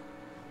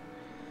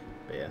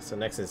 But yeah, so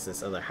next is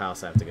this other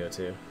house I have to go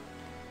to.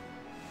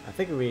 I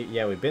think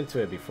we've been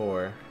to it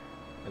before,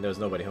 and there was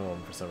nobody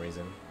home for some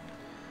reason.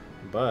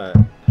 But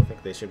I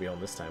think they should be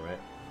home this time, right?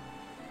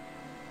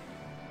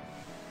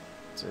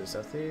 To the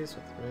southeast,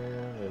 with the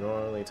man who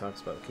normally talks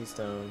about the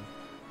keystone.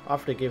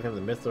 Offer to give him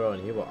the mithril,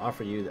 and he will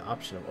offer you the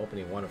option of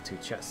opening one of two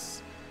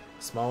chests.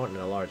 A small one and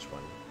a large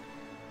one.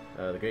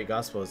 The Great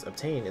Gospel is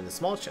obtained in the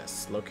small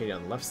chest, located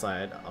on the left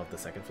side of the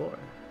second floor.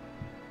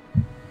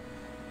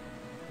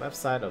 Left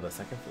side of the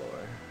second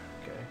floor.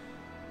 Okay.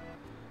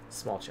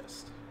 Small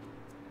chest.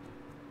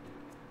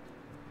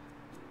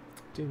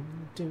 Doom,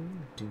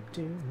 doom, doom,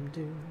 doom,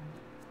 doom.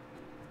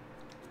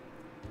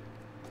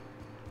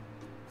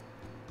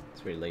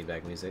 It's very laid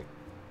back music.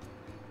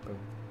 Boom,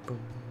 boom,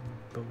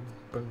 boom,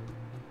 boom.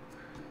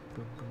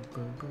 Boom, boom,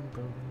 boom, boom,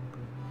 boom,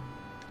 boom.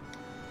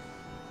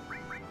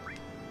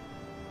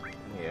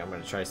 Yeah, I'm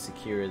gonna try to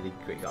secure the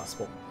Great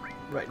Gospel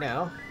right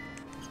now.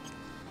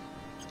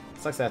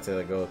 Sucks I have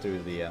to go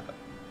through the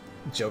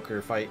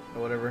Joker fight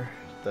or whatever.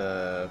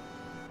 The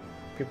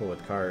people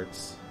with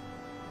cards.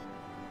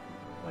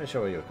 I'm not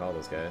sure what you would call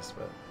those guys,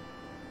 but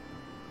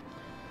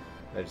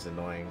they're just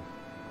annoying.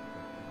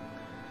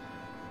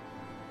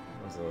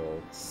 There's a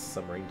little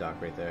submarine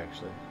dock right there,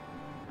 actually.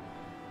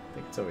 I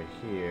think it's over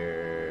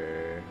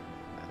here.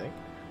 I think.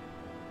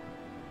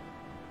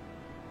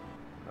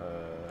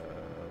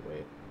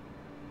 Wait.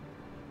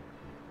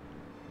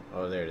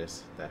 Oh, there it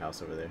is. That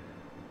house over there.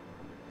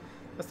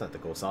 That's not the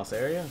Gold Sauce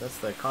area. That's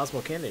the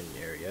Cosmo Canyon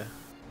area.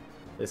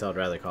 At least I would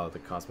rather call it the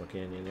Cosmo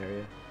Canyon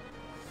area.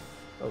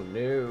 Oh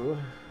no.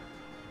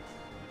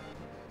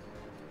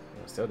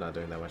 I'm still not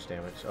doing that much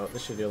damage. Oh,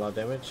 this should do a lot of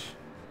damage.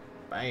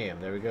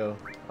 Bam, there we go.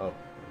 Oh,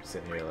 I'm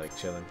sitting here like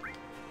chilling.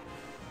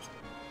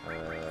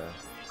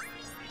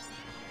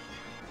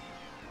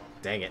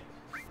 Dang it.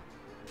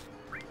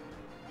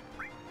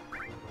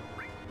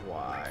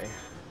 Why?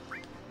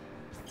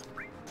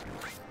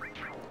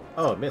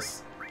 Oh,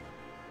 miss.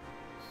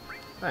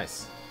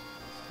 Nice.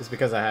 It's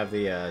because I have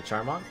the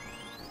charm on?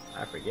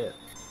 I forget.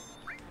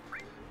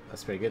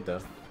 That's pretty good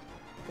though.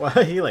 Well,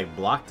 he like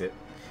blocked it.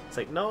 It's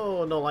like,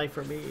 no, no life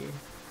for me.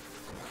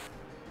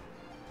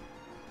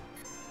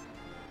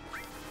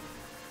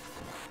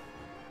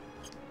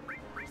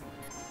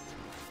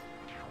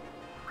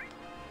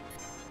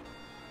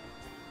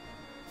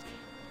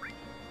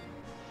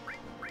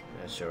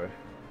 sure.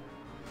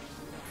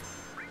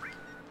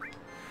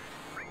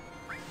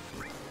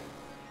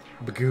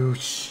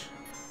 Bagoosh.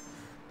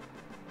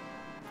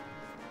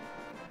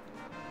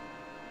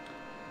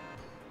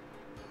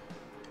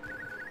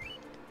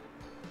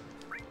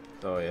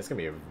 Oh yeah, it's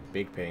gonna be a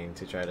big pain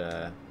to try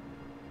to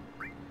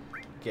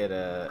get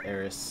a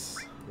Aerith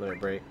limit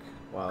break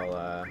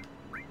while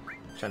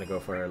trying to go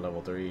for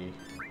level 3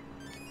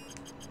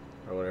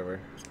 or whatever.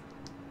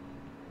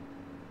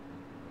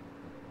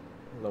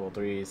 Level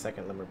 3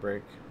 second limit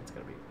break. It's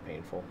gonna be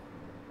painful.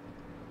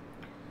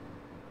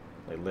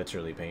 Like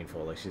literally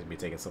painful. Like she's gonna be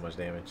taking so much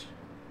damage.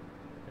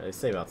 They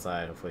save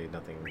outside. Hopefully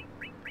nothing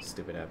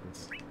stupid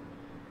happens.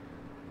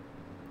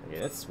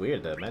 Yeah, it's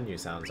weird. The menu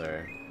sounds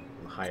are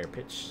higher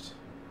pitched.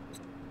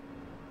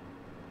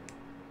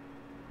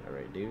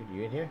 Alright, dude,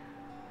 you in here?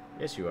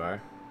 Yes, you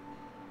are.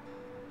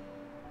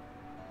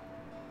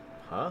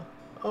 Huh?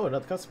 Oh,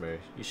 another customer.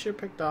 You sure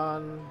picked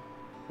on,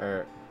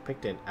 or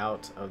picked an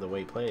out of the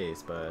way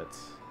place, but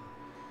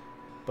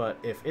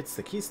if it's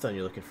the keystone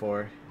you're looking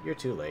for, you're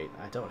too late.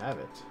 I don't have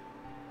it.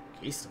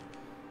 Keystone?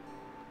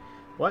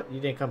 What? You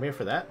didn't come here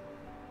for that?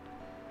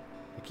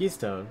 The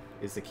keystone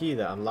is the key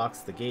that unlocks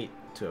the gate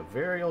to a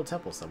very old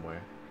temple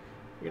somewhere.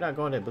 You're not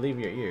going to believe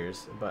your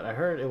ears, but I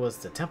heard it was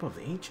the Temple of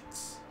the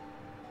Ancients.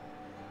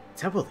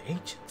 Temple of the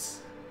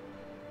Ancients?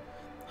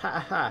 Ha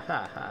ha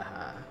ha ha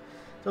ha.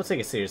 Don't take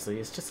it seriously,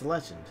 it's just a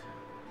legend.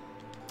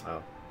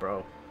 Oh,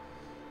 bro.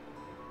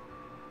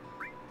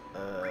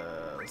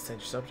 Let's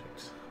change your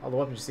subject. All the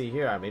weapons you see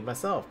here I made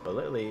myself, but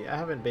lately I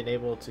haven't been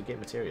able to get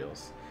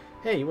materials.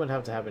 Hey, you wouldn't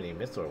have to have any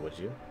mithril, would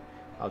you?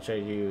 I'll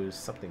trade you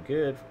something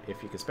good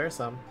if you could spare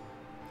some.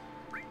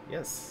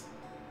 Yes.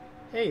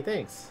 Hey,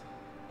 thanks.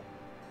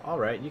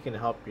 Alright, you can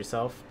help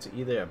yourself to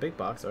either a big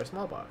box or a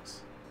small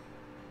box.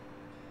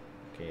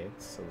 Okay,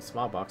 so the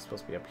small box is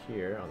supposed to be up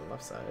here on the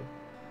left side.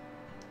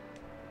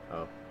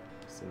 Oh,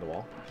 it's in the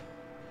wall.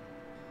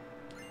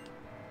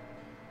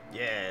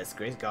 Yes,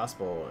 Grace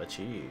Gospel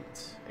achieved.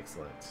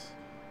 Excellent.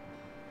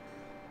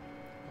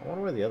 I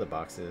wonder where the other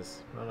box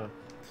is. I don't know.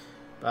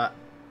 But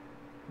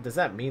does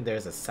that mean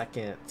there's a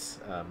second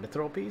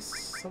mithril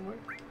piece somewhere?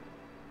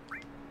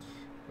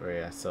 Oh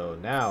yeah, so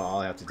now all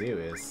I have to do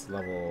is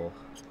level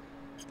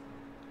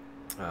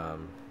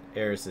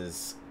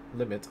Aerith's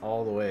limit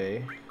all the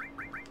way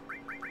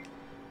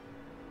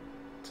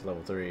to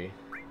level 3.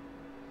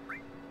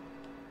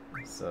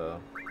 So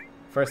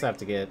first I have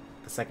to get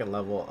the second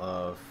level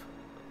of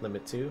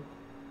limit 2,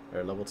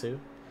 or level 2,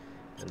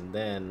 and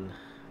then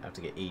I have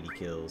to get 80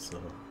 kills,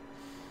 so,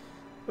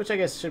 which I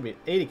guess should be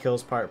 80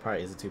 kills part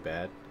isn't too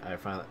bad. I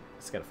finally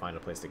just gotta find a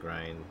place to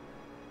grind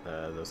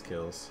those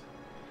kills.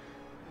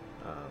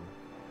 I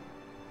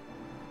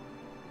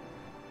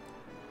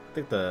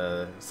think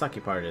the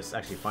sucky part is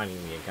actually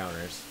finding the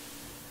encounters,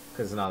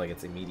 because it's not like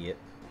it's immediate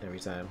every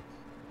time.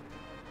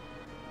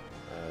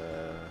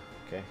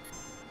 Okay.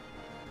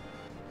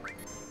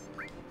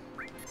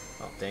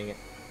 Oh, dang it.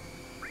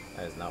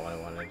 That is not what I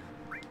wanted.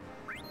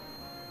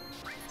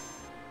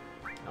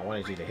 I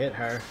wanted you to hit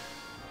her.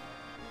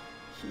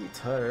 Hit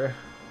her.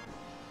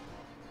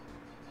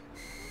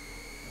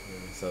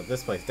 So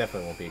this place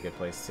definitely won't be a good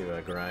place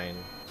to grind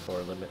for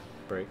a limit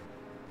break.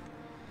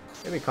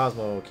 Maybe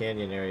Cosmo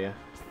Canyon area.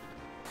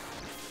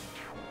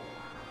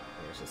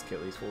 Let's just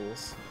kill these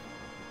fools.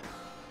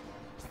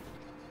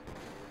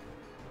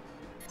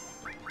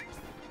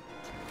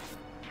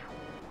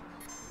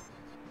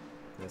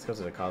 Let's go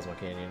to the Cosmo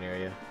Canyon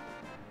area.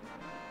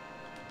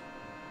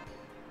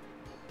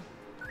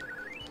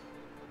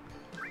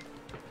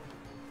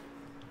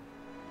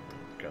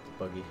 Grab the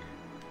buggy.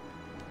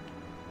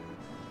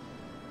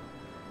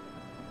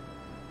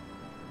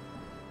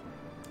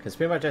 Because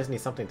pretty much I just need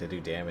something to do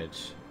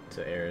damage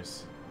to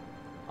Aerith.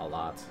 A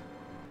lot.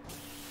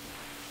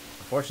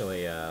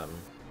 Unfortunately,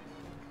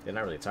 they're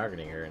not really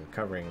targeting her and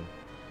covering.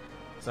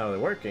 It's not really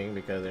working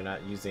because they're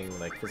not using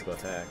like physical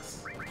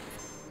attacks.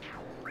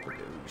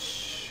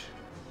 Badoosh.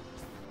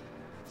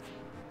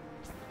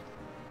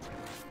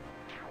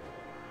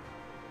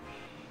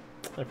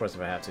 Of course,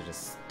 if I have to,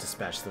 just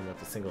dispatch them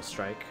with a single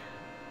strike.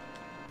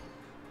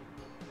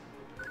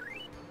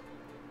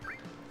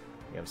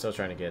 Yeah, I'm still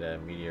trying to get a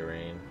meteor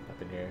rain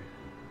up in here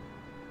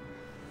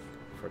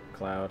for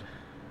Cloud.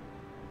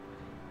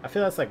 I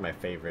feel that's like my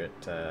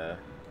favorite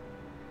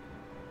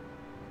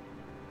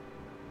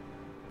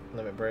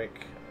limit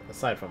break,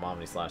 aside from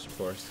Omni Slash, of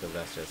course, because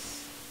that's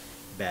just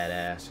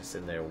badass, just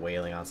sitting there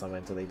wailing on someone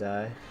until they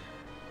die.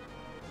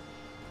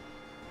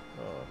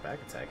 Oh, back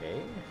attack,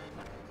 eh?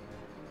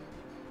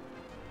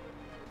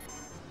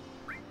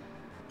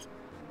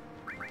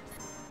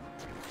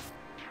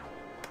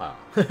 Wow.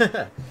 I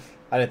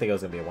didn't think it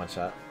was gonna be a one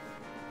shot,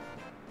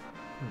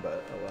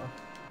 but oh well.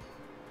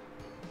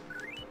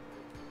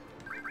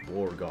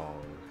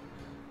 Wargong.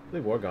 I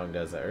believe Wargong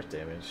does that earth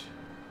damage.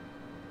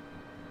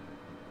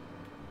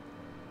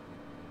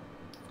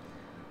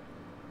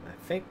 I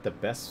think the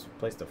best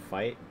place to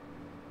fight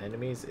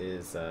enemies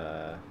is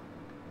what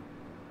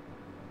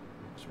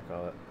should we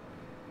call it?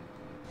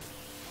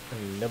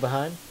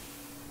 Nibelheim?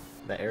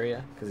 the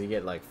area, because you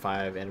get like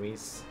 5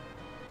 enemies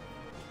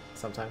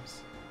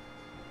sometimes.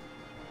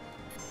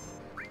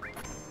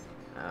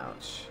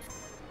 Ouch.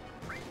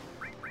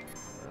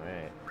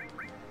 Alright.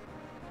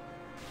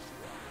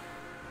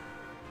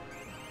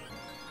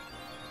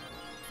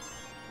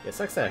 It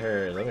sucks that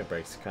her limit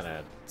breaks kind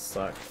of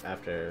suck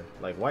after,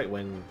 like, White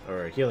Wind,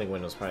 or Healing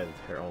Wind was probably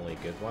her only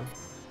good one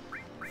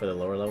for the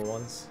lower level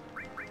ones.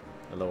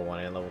 Level 1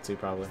 and level 2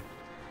 probably.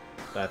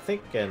 But I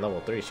think in level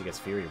 3 she gets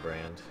Fury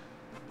Brand,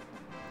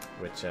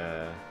 which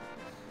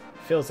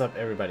fills up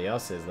everybody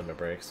else's limit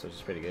breaks, which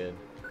is pretty good.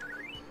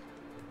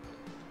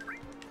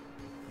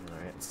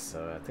 Alright,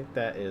 so I think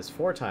that is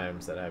 4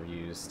 times that I've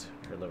used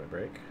her limit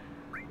break.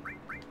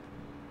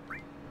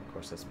 Of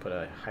course, let's put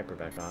a hyper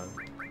back on.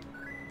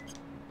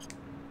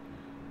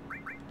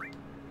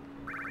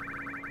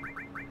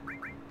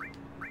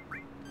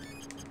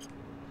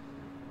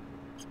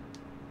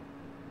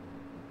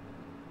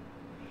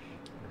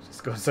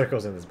 Just go in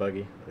circles in this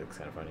buggy. It looks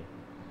kind of funny.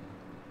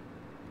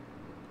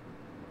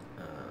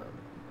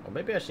 Or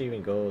maybe I should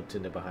even go to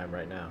Nibelheim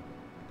right now.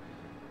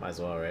 Might as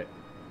well, right?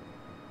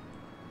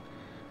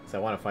 So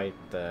I want to fight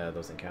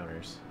those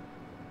encounters.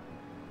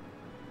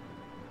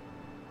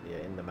 Yeah,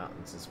 in the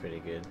mountains is pretty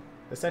good.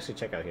 Let's actually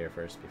check out here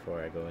first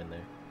before I go in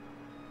there.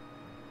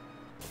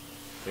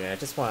 Yeah, I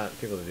just want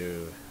people to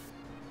do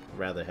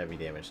rather heavy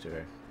damage to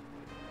her.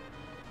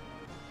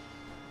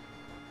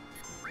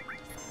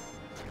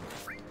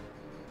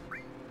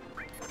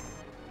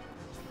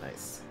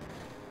 Nice.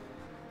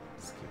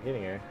 Just keep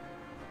hitting her.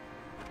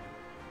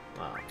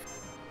 Ah.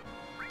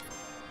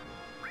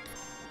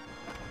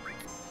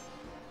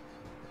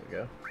 There we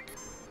go.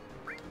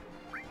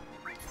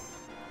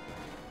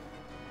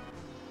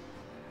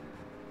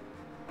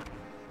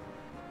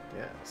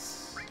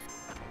 Yes.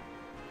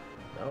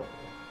 No.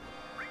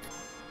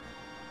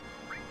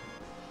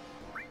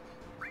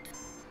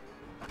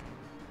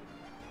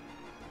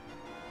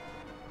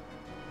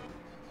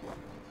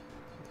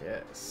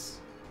 Yes.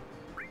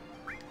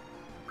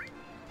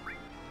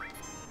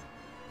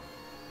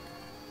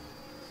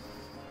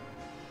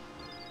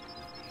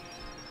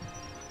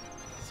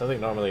 So I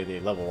think normally the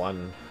level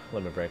 1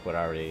 limit break would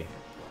already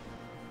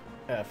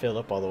fill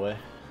up all the way.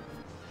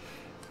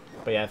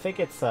 But yeah, I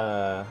think it's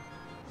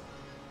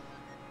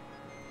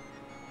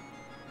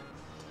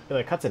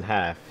it cuts in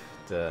half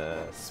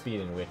the speed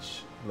in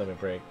which limit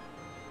break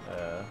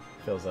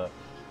fills up.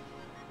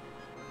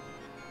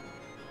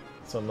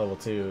 So in level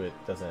 2 it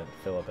doesn't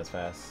fill up as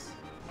fast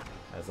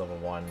as level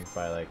 1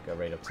 by like a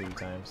rate of 2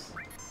 times.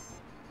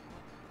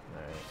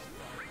 Alright.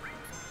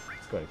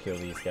 Let's go ahead and kill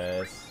these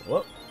guys.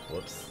 Whoop!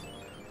 Whoops.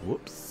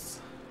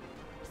 Whoops.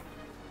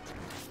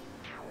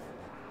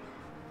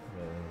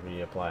 And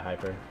reapply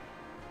hyper.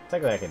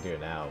 Technically I can do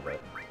it now,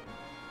 but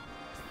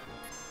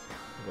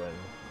go ahead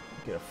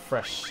and get a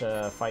fresh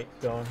fight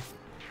going.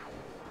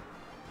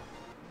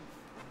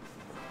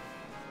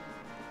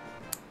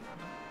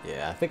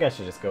 Yeah, I think I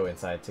should just go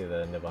inside to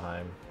the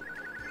Nibelheim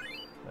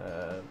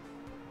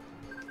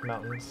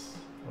mountains,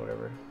 or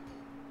whatever.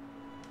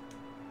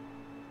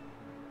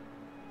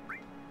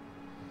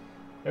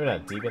 Maybe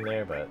not deep in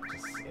there, but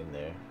just in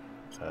there.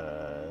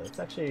 Let's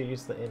actually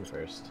use the inn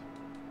first.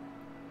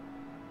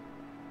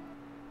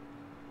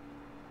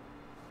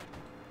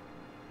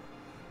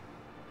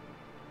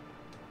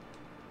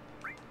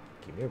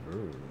 Give me a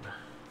room.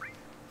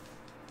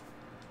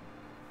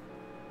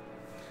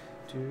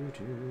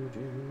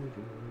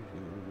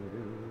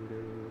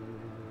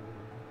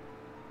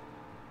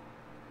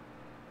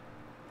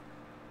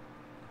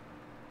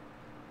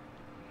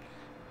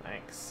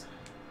 Thanks.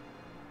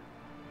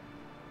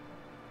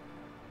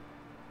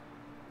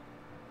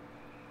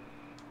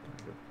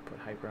 Put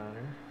hyper on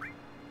her.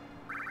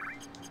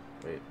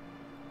 Wait. I'm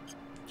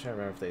trying to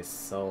remember if they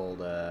sold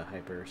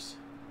hypers.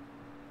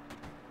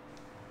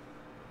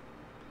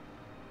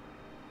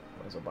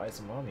 Might as well buy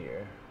some on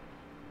here.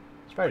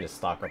 Should probably just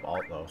stock up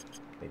alt though.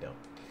 They don't.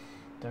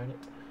 Darn it.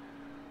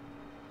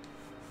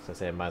 So I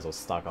say I might as well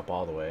stock up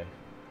all the way.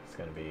 It's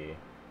gonna be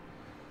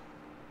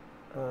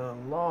a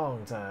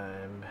long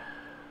time.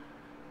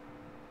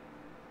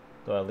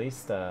 Though at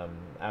least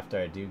after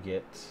I do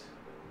get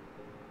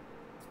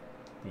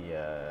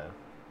the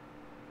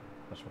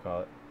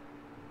whatchamacallit,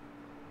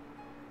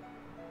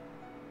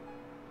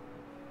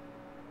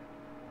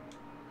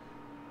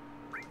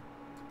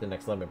 the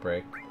next limit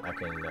break, I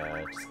can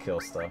just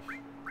kill stuff,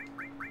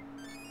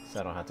 so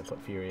I don't have to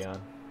put Fury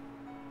on.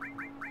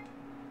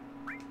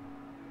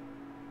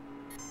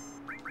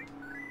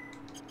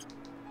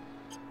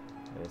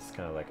 It's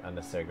kind of like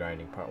unnecessary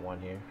grinding part 1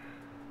 here.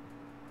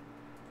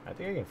 I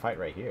think I can fight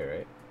right here,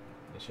 right?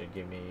 It should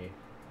give me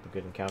the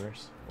good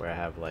encounters where I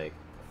have like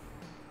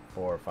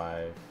 4 or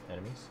 5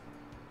 enemies.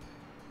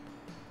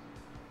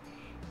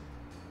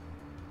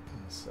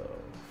 So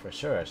for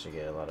sure I should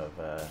get a lot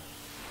of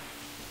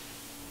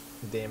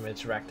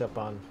damage racked up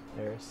on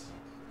Aerith.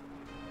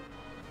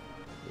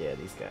 Yeah,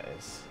 these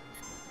guys.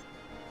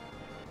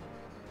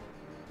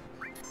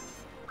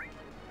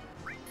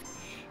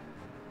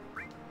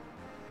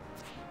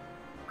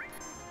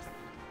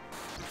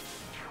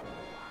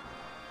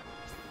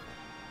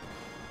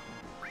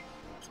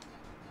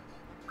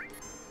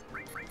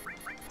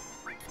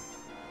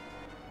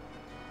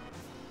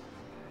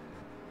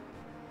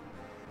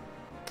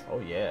 Oh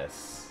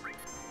yes.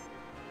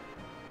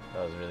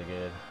 That was really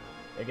good.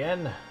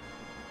 Again.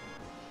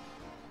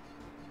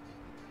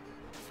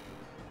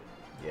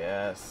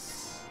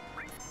 Yes.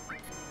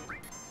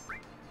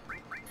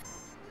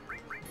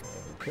 I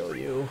will kill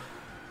you.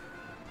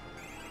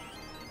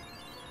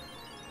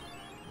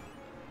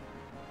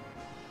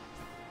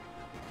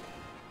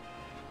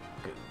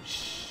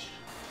 Goosh.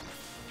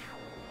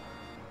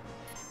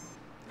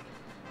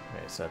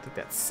 Alright, so I think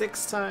that's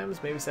 6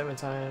 times, maybe 7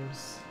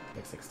 times. I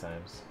think 6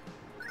 times.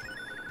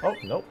 Oh,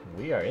 nope,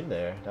 we are in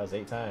there. That was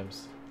 8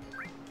 times.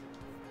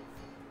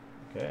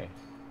 Okay.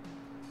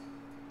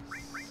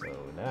 So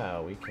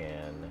now we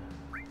can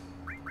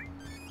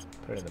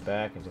put it in the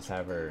back and just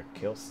have her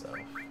kill stuff.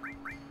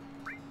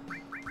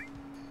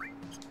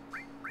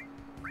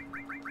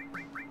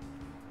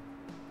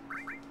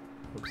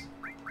 Oops.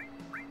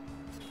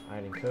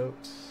 Ironing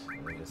coat,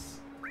 and then just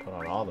put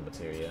on all the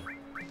materia.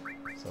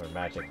 So her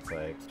magic's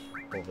like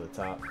over the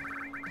top.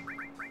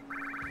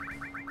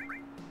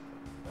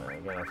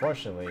 Again,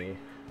 unfortunately,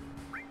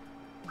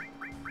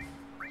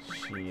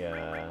 she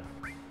what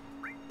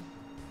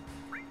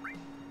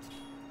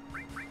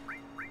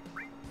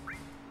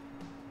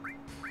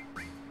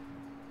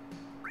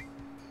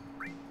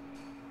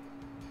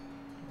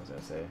was I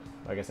gonna say?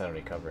 I guess I don't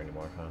need cover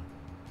anymore, huh?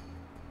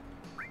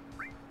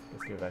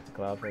 Let's give it back to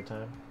Cloud for a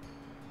time.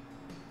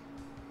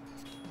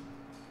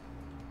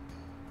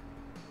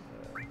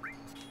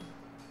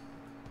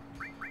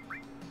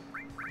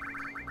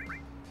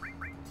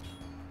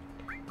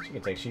 She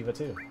can take Shiva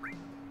too.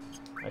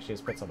 Actually,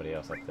 let's put somebody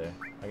else up there.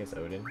 I guess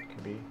Odin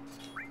could be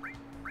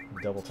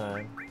double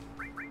time.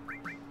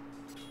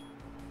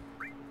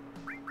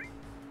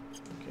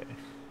 Okay.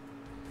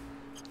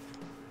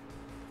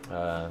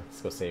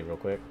 Let's go save real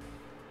quick.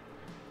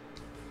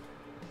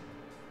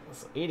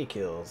 So 80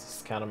 kills.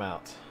 Let's count them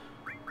out.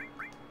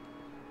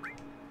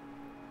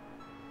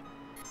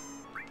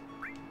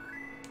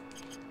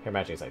 Her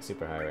magic is like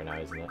super high right now,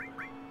 isn't it?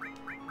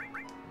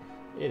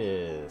 It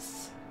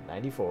is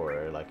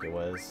 94, like it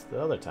was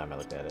the other time I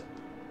looked at it.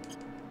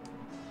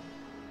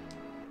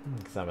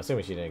 Because I'm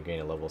assuming she didn't gain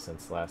a level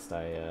since last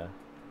I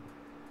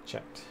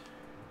checked.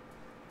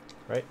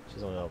 Right?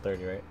 She's only level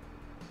 30, right?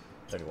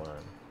 31.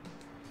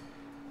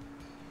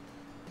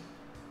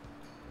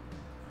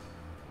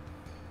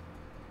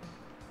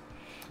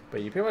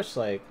 But you pretty much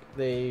like,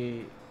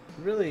 they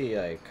really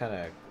like kind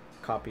of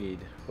copied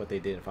what they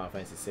did in Final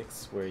Fantasy VI,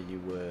 where you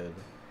would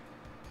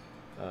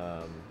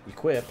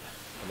equip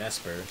an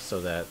Esper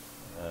so that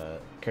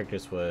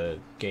characters would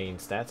gain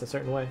stats a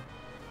certain way.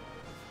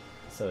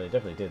 So they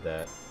definitely did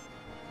that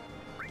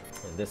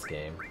in this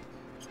game,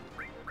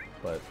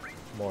 but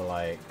more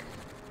like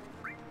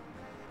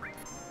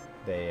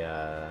they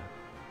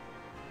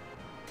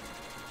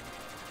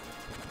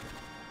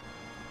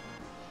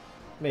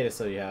made it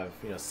so you have,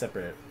 you know,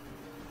 separate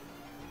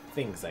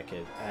things that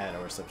could add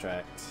or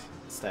subtract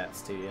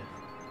stats to you.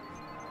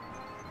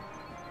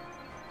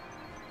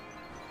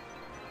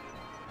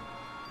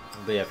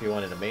 But yeah, if you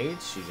wanted a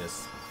mage, you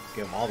just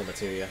give them all the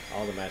materia,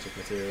 all the magic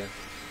materia.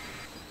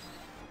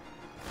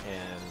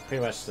 And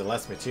pretty much the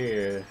less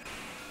materia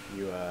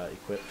you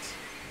equipped,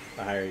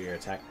 the higher your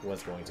attack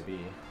was going to be.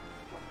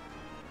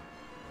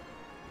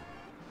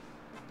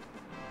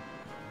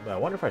 But I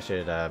wonder if I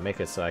should make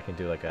it so I can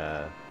do like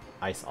a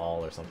ice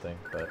all or something,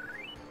 but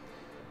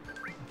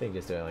I think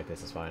just doing it like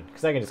this is fine.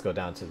 Because I can just go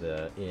down to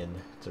the inn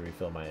to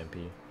refill my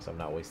MP, so I'm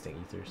not wasting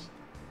ethers.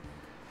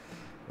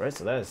 Right,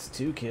 so that is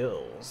 2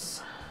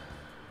 kills.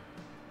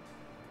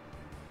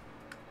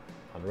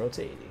 On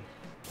rotating.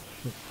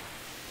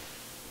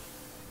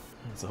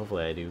 So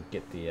hopefully I do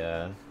get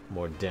the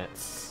more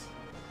dense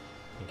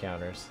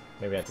encounters.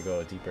 Maybe I have to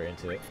go deeper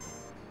into it.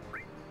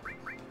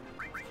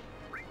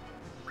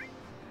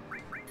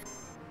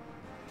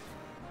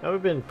 That would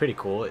have been pretty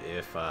cool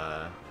if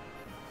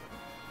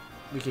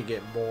we could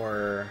get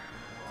more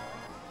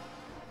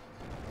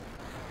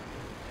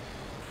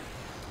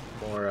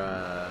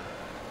or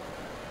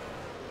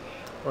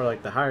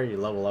like the higher you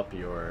level up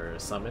your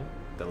summon,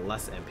 the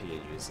less MP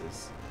it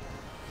uses.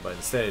 But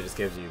instead it just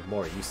gives you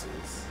more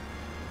uses.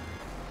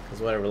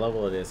 Because whatever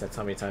level it is, that's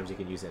how many times you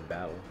can use it in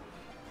battle.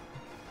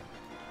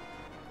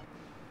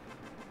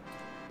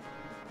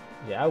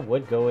 Yeah, I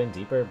would go in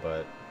deeper,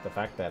 but the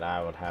fact that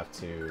I would have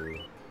to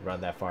run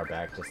that far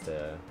back just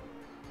to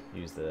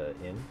use the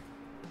inn,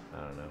 I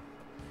don't know.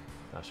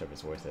 Not sure if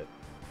it's worth it.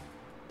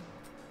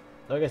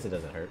 Though I guess it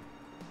doesn't hurt.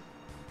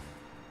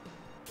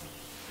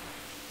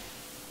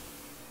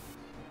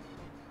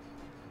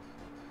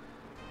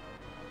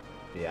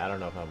 Yeah, I don't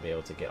know if I'll be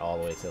able to get all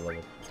the way to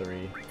level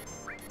 3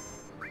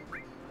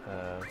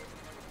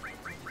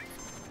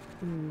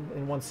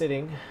 in one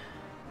sitting.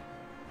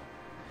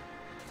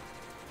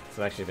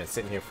 So I've actually been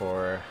sitting here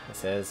for, it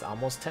says,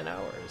 almost 10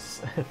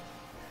 hours.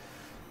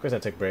 Of course I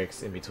took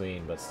breaks in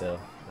between, but still,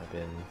 I've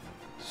been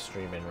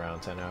streaming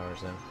around 10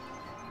 hours now.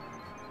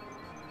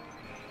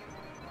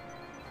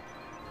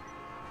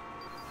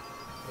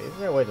 Is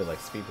there a way to like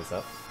speed this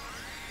up?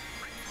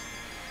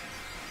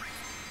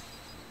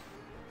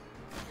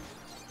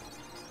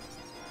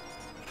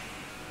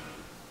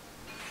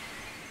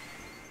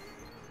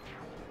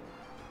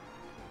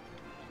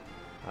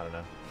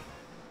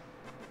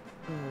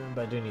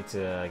 But I do need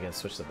to, again,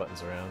 switch the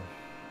buttons around.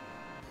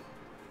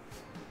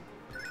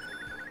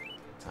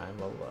 Time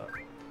level up.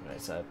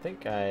 Alright, so I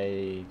think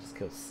I just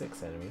killed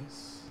 6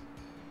 enemies.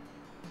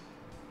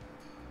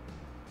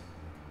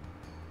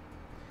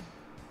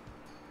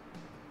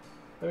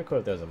 That'd be cool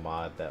if there was a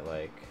mod that,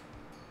 like,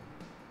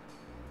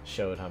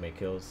 showed how many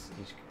kills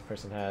each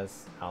person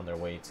has on their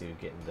way to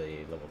getting the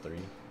level 3.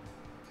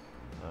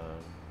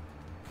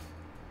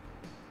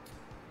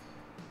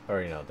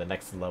 Or, you know, the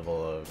next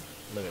level of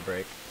Limit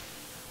Break.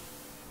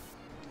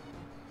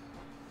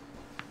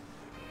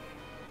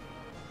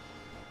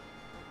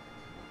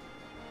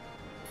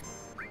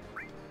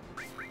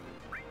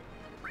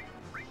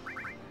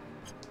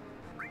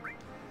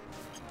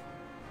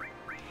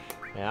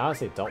 Man, I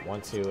honestly don't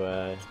want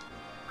to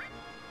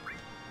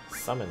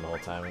summon the whole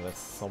time. That's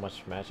so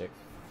much magic.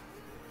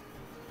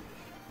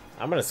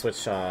 I'm gonna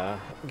switch,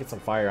 get some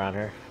fire on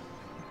her.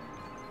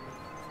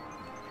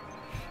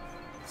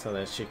 So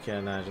that she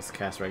can just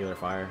cast regular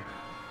fire.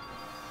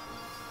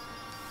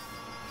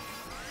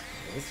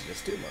 This is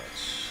just too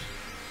much.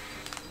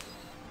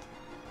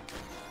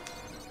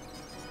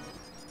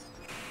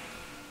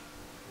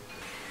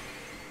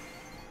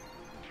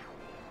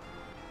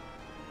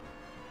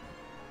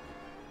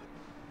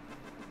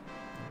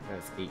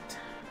 That's 8.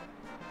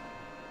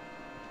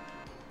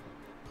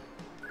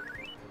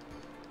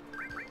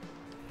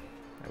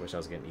 I wish I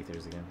was getting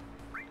ethers again.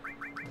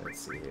 Let's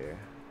see here.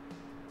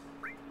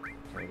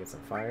 Can I get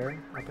some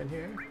fire up in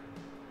here?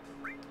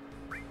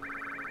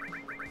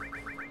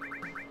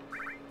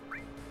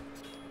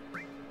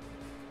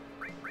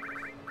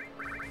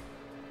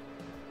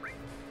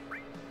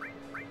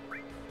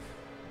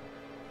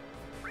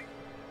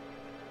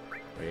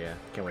 Oh yeah,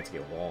 can't wait to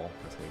get wall.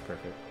 That's gonna be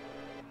perfect.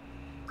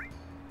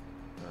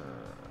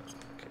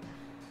 Okay.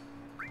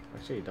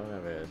 Actually, you don't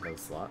have another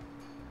slot.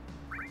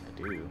 I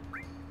do.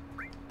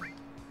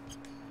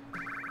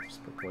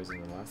 Just put poison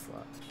in the last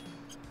slot.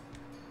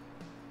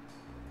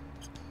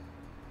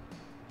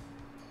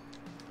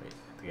 Wait,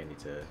 I think I need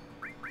to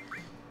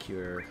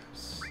cure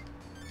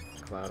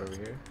Cloud over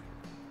here.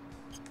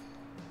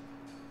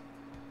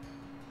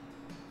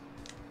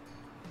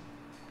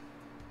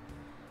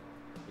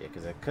 Yeah,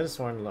 because I could have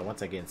sworn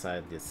once I get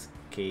inside this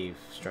cave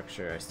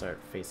structure, I start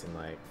facing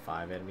like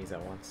 5 enemies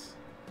at once.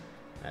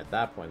 And at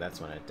that point, that's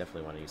when I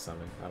definitely want to use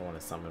summon. I don't want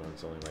to summon when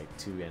it's only like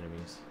 2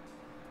 enemies.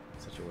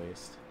 Such a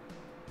waste.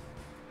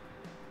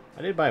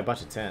 I did buy a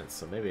bunch of tents,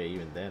 so maybe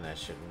even then I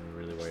shouldn't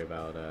really worry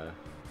about what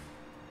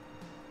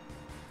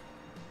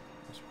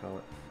you call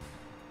it.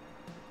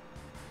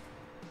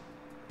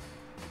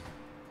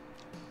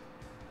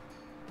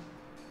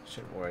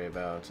 Shouldn't worry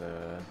about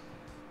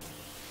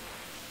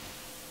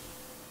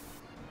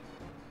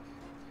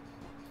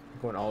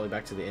going all the way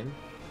back to the inn.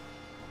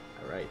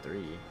 Alright,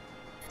 3.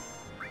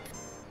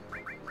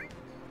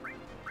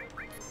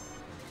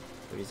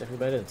 3's definitely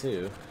better than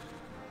 2.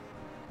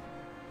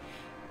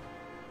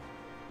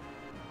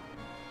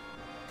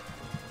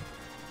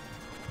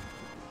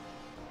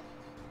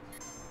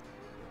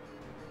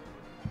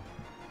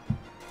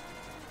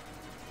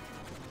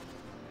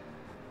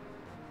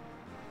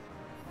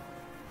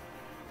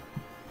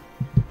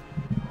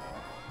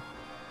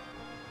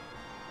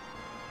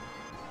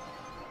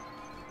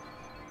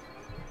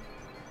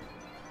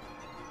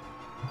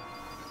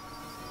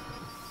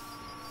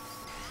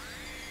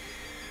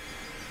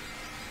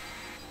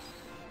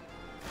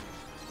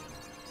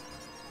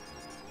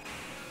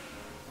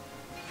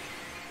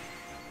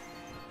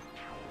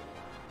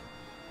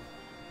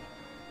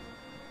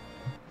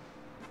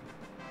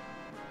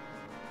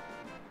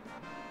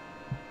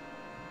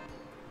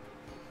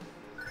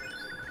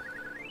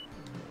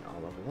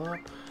 Up.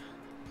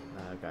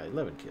 I've got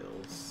 11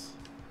 kills.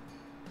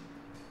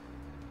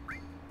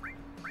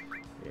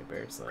 Yeah,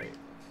 Barrett's like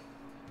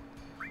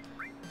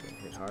getting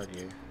hit hard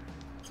here.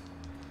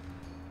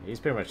 He's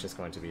pretty much just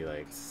going to be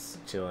like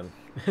chilling,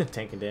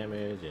 tanking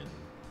damage and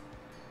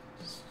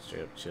just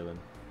straight up chilling.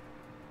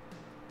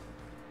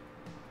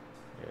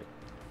 Yeah.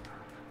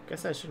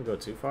 Guess I shouldn't go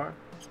too far,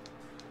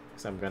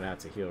 because I'm gonna have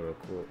to heal real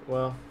cool.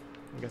 Well,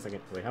 I guess I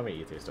can. Wait, how many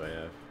ethers do I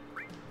have?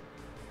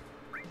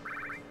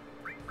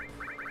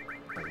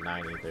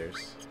 9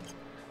 ethers.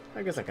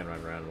 I guess I can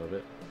run around a little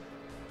bit.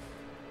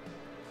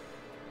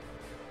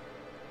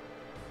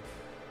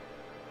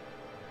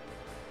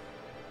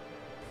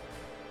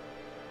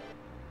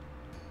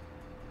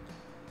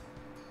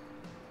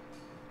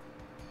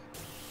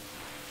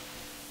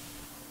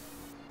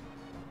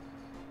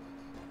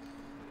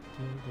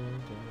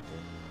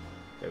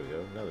 There we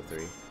go, another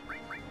 3.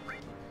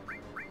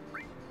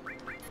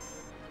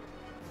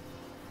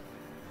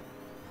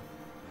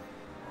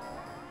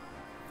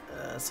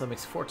 So it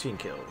makes 14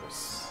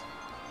 kills.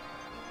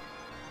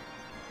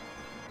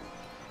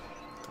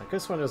 I could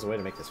have sworn there was a way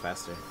to make this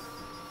faster.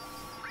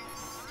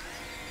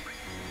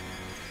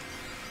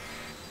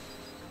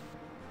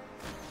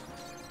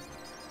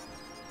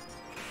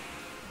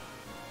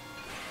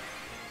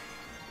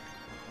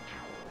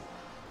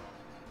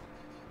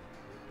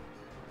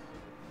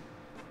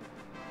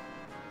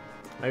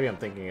 Maybe I'm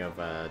thinking of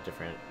a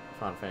different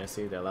Final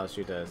Fantasy that allows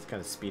you to kind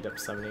of speed up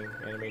summoning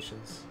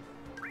animations.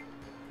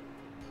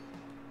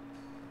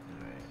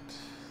 Alright,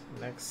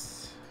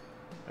 next,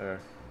 I'm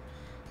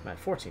at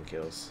 14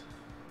 kills.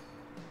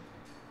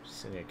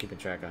 Just sitting here keeping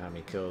track of how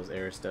many kills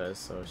Aerith does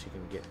so she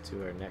can get to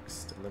her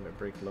next limit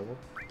break level.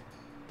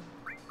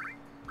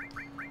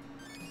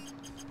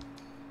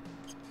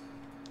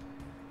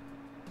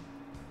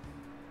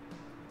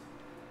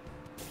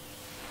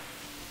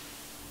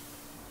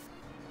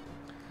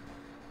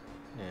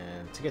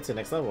 To get to the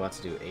next level, I have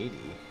to do 80. Ooh,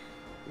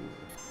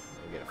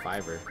 I get a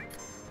 5er.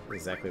 That's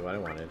exactly what I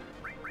wanted.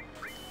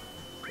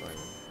 Go ahead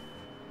and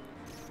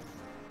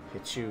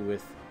hit you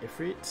with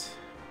Ifrit.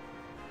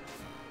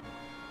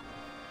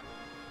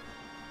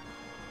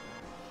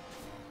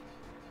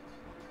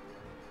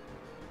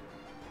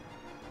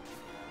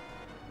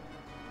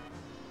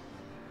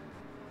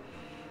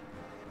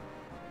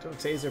 Don't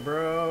taser,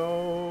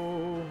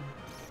 bro.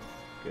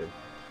 Good.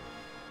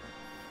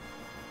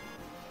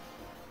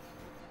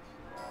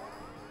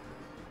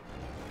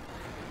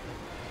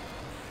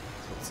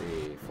 Let's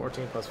see,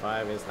 14 plus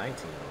 5 is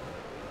 19.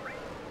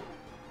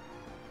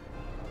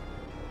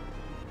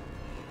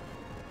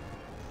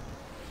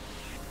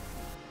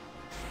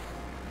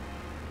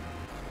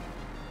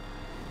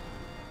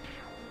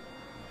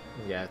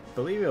 Yeah, I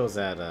believe it was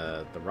at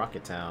the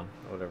Rocket Town,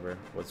 or whatever,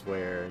 was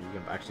where you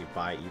can actually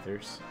buy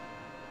ethers.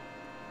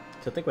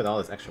 So I think with all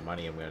this extra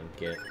money I'm going to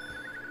get,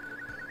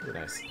 ooh,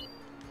 nice.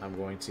 I'm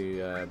going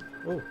to,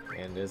 oh,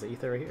 and there's an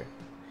ether right here.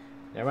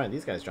 Never mind,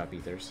 these guys drop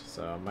ethers,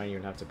 so I might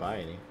even have to buy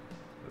any.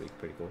 That'd be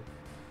pretty cool.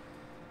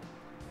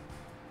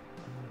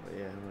 But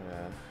yeah, I'm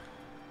gonna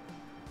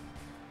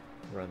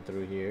run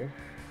through here,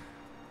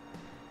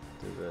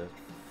 do the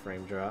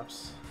frame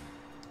drops.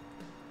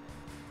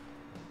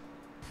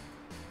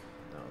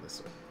 No,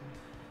 this way.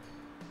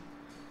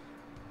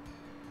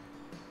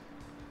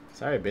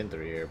 Sorry I've been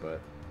through here,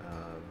 but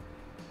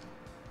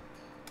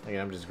again,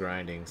 I'm just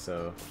grinding,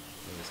 so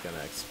I'm just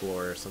gonna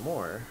explore some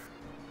more.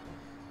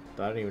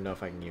 But I don't even know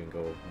if I can even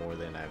go more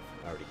than I've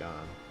already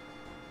gone.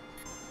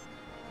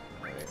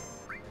 Alright.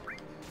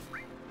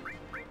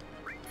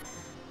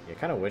 Yeah, I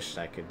kind of wished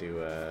I could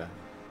do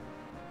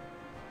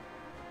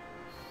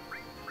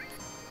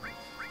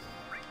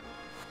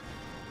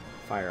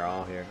fire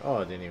all here. Oh,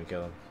 I didn't even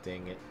kill him.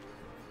 Dang it.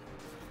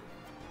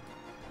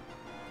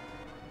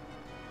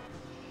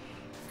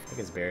 I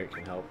guess Barrett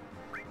can help.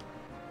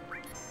 Go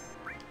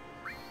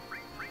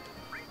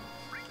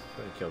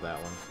ahead and kill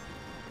that one.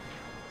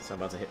 So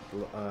I'm about to hit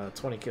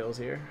 20 kills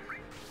here.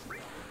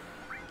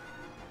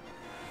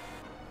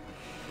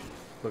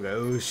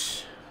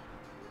 Bagoosh.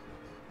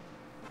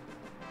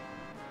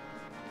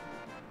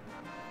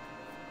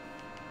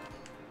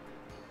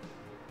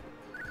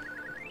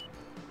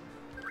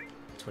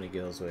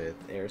 Kills with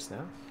Aerith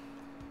now.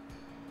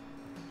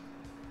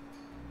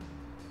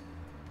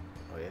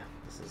 Oh yeah,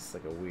 this is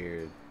like a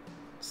weird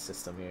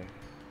system here.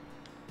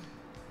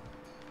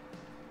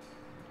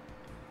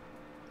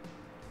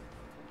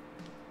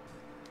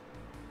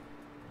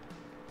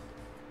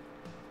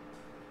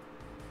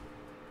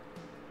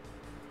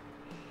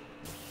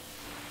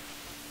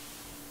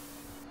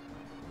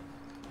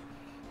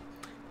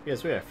 Yeah,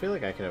 it's weird. I feel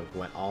like I could have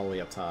went all the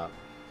way up top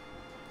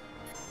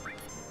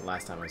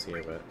last time I was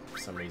here, but for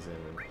some reason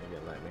it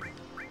didn't let me.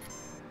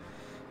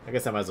 I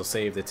guess I might as well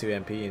save the 2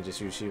 MP and just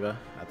use Shiva.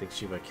 I think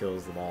Shiva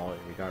kills them all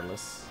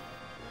regardless.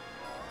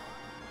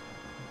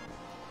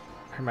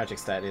 Her magic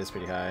stat is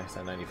pretty high. It's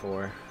at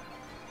 94.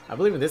 I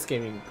believe in this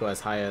game you can go as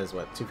high as,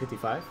 what,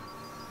 255?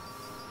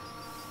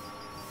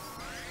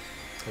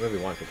 Or maybe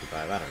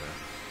 155, I don't know.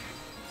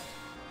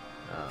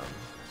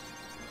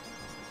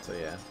 So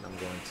yeah, I'm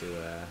going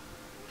to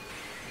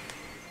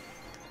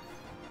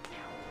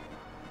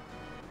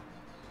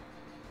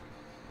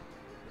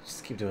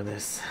just keep doing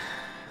this.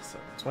 So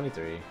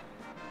 23.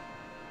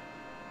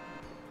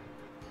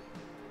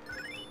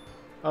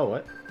 Oh,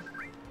 what?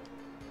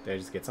 Did I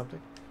just get something?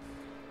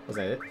 Was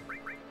that it?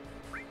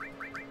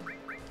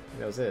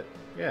 That was it.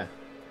 Yeah.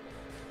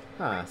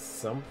 Huh,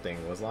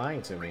 something was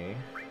lying to me.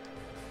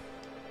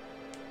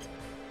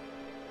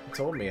 It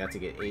told me I had to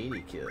get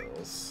 80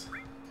 kills.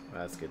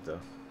 Well, that's good though.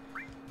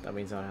 That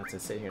means I don't have to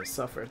sit here and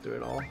suffer through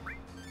it all.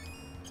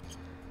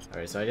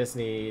 Alright, so I just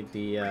need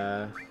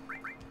the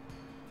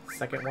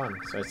second one.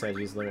 So I said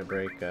use limit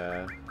break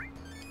 3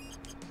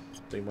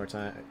 more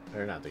times,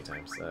 or not 3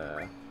 times,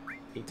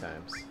 8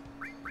 times.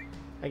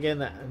 Again,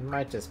 that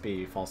might just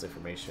be false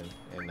information,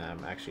 and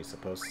I'm actually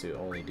supposed to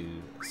only do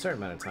a certain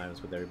amount of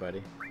times with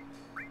everybody.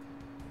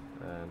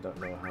 Don't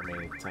know how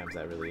many times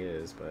that really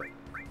is, but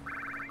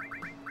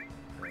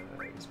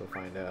I guess we'll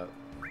find out.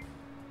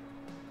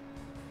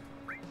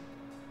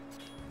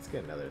 Let's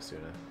get another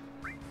Asuna.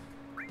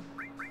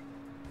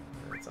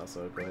 Let's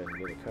also go ahead and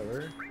get a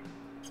cover.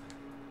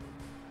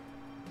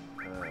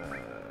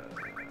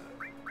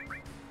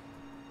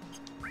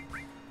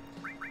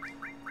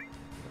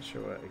 Not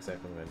sure what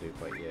exactly I'm going to do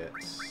quite yet.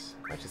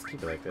 I might just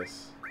keep it like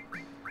this.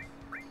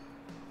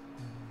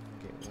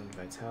 Get 1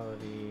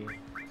 vitality.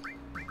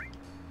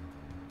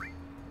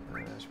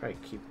 probably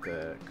keep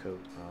the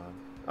coat on.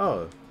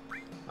 Oh,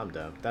 I'm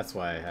dumb. That's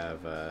why I have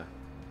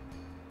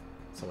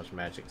so much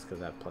magic, because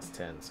I have plus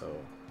 10. So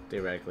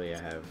theoretically,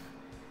 I have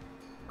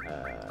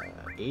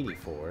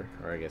 84,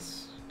 or I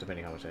guess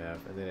depending how much I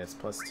have, and then it's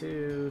plus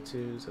 2,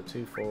 2, so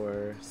 2,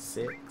 4,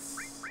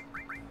 6,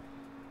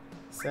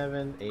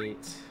 7, 8,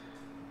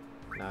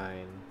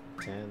 9,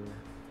 10,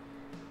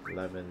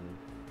 11,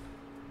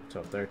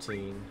 12,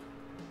 13,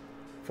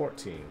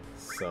 14.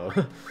 So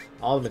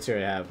all the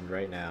material I have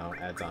right now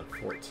adds on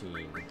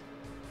 14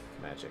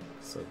 magic.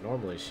 So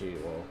normally she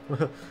will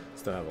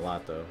still have a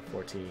lot though.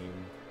 14,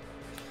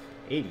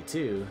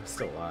 82,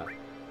 still a lot.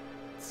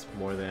 It's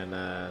more than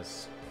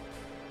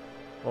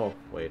oh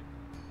wait,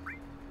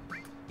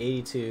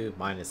 82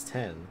 minus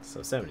 10,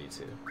 so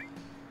 72,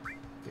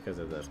 because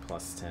of the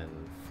plus 10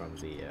 from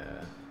the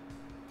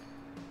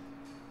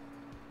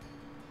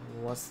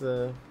what's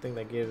the thing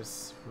that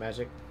gives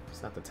magic?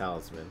 It's not the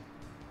talisman,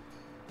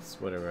 it's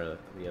whatever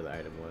the other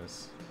item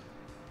was.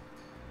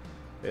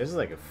 This is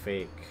like a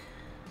fake,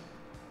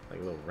 like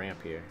a little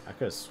ramp here. I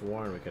could have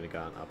sworn we could have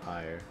gone up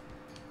higher,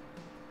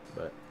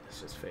 but it's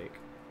just fake.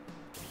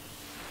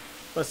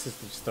 Let's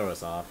just throw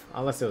us off.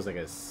 Unless it was like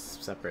a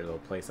separate little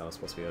place I was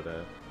supposed to be able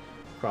to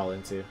crawl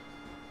into.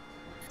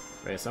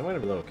 Right, so I'm going to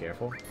be a little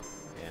careful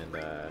and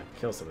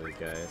kill some of these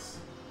guys.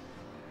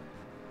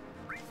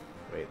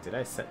 Wait, did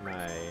I set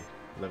my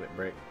limit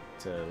break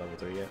to level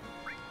 3 yet?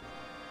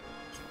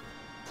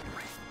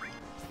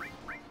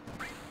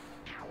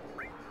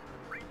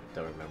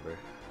 Don't remember.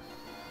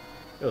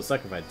 It would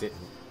suck if I didn't,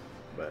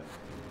 but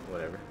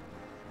whatever.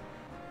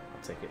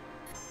 I'll take it.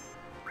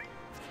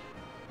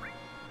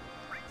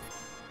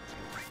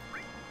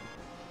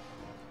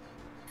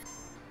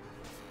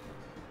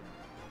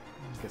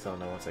 Guess I'll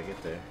know once I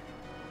get there.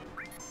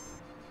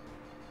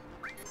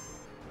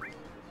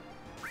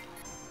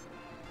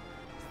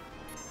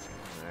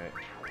 Alright,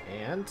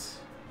 and...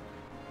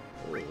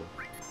 Ooh.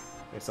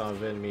 Makes all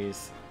of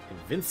enemies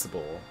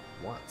invincible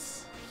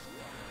once.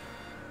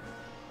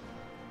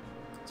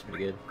 That's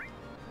pretty good.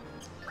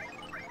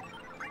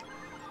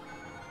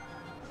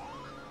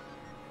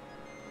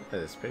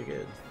 That is pretty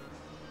good.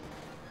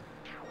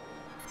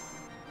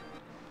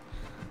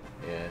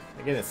 Yeah,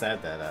 again, it's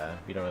sad that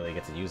you don't really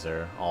get to use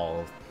her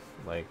all,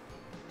 like,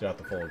 throughout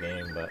the full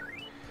game, but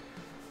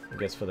I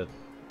guess for the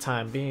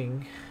time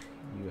being,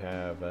 you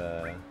have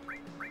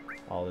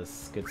all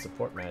this good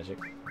support magic,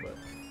 but...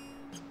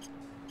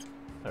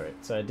 Alright,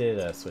 so I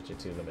did switch it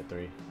to limit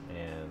 3,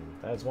 and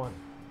that's 1.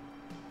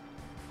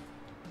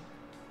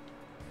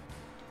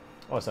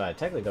 Oh, so I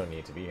technically don't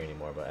need to be here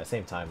anymore, but at the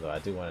same time, though, I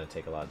do want to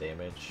take a lot of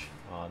damage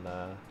on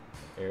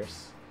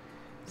Aerith,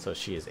 so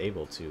she is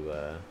able to...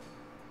 what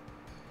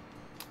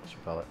should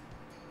we call it?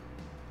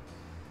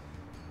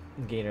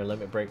 Gain her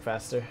limit break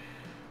faster.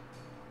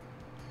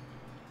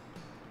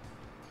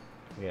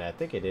 Yeah, I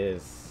think it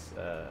is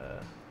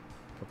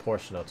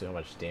proportional to how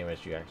much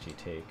damage you actually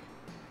take,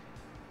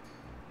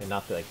 and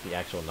not like the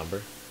actual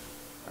number.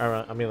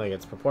 Or, I mean, like,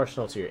 it's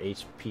proportional to your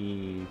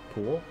HP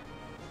pool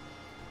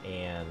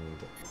and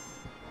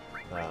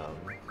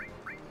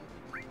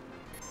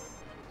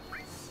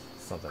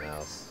something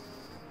else.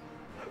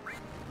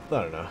 I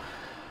don't know.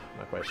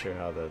 Not quite sure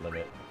how the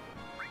limit.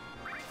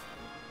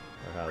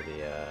 Or how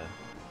the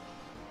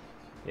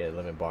yeah,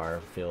 limit bar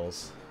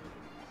feels.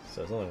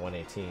 So it's only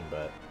 118,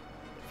 but it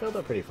filled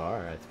up pretty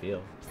far, I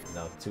feel.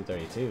 Now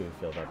 232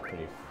 filled up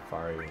pretty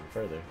far even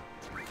further.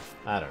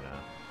 I don't know.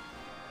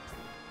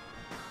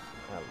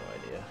 I have no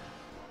idea.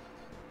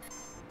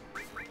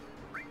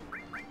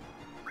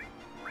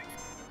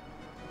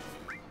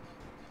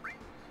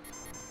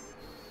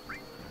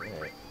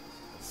 Alright.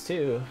 It's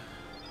 2.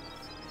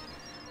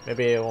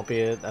 Maybe it won't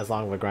be as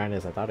long of a grind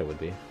as I thought it would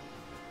be.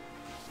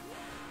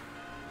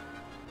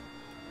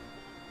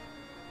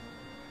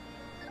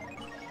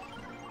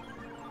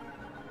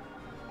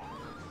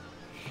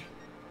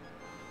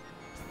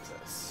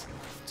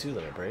 Two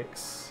limit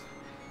breaks.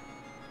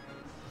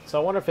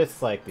 So I wonder if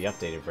it's like the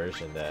updated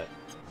version that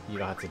you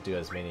don't have to do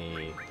as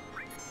many,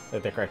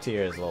 like the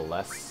criteria is a little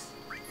less.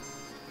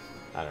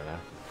 I don't know.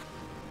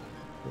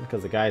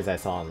 Because the guys I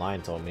saw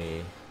online told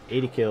me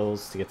 80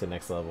 kills to get to the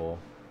next level,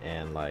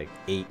 and like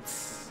 8,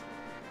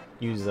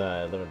 use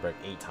limit break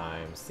 8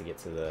 times to get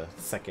to the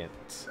second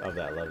of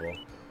that level.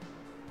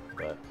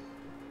 But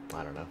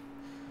I don't know.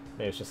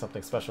 Maybe it's just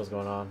something special is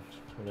going on.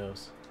 Who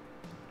knows?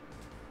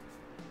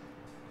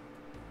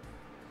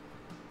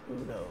 Who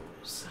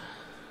knows?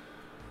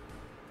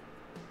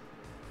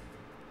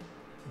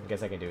 I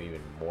guess I can do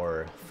even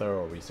more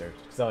thorough research,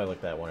 because I only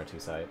looked at 1 or 2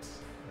 sites.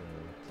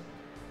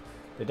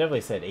 They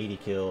definitely said 80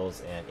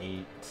 kills and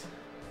 8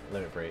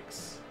 limit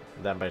breaks.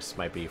 That just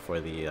might be for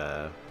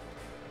the,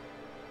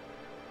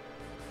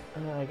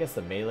 I guess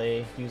the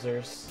melee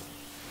users.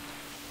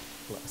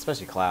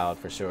 Especially Cloud,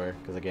 for sure,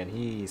 because again,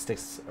 he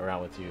sticks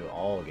around with you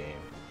all game.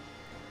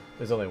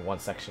 There's only one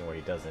section where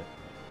he doesn't.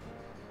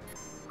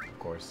 Of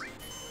course.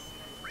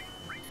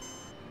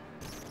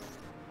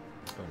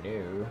 Oh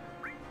no.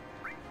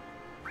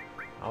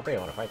 I don't think I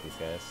want to fight these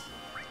guys. It's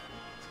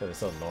because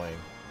they're so annoying.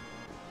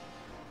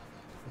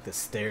 Like the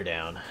stare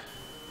down.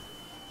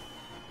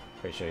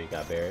 Pretty sure you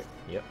got Barret.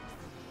 Yep.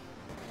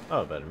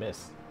 Oh, but I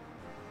missed.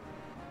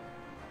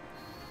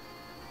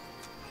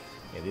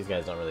 Yeah, these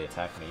guys don't really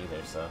attack me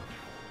either, so.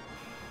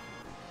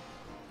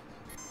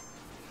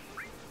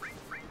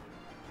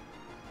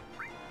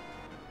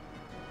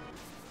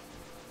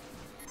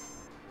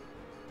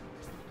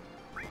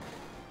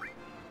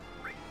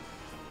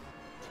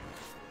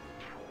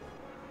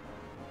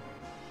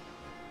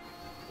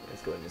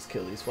 Let's go and just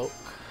kill these folk.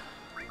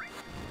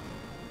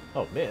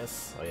 Oh,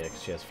 miss. Oh yeah,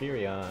 because she has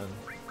Fury on.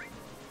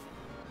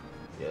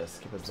 Yes,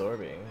 keep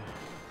absorbing.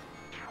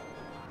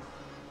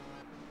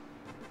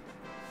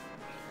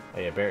 Oh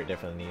yeah, Barret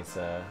definitely needs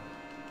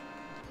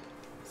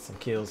some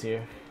kills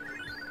here.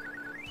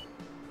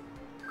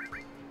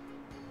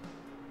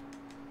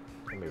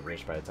 I'm gonna be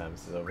rich by the time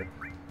this is over.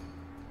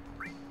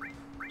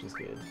 Which is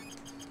good.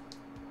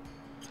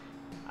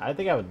 I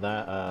think I would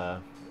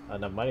not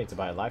enough money to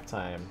buy a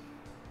lifetime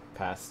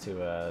pass to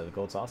the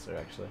Gold Saucer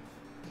actually.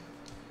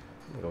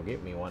 I'm gonna go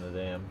get me one of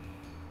them.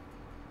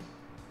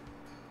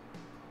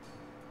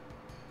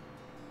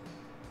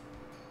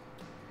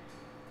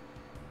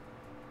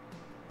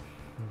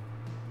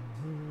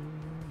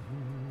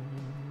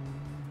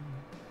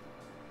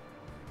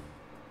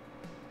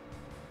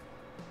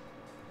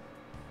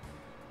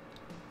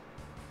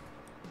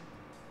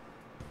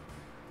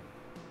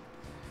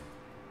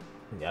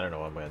 Yeah, I don't know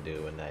what I'm gonna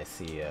do when I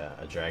see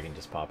a dragon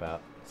just pop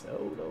out. So,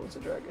 oh no, it's a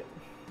dragon.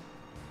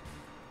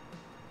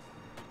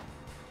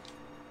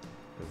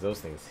 Because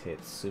those things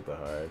hit super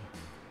hard.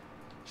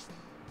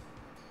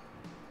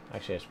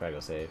 Actually, I should probably go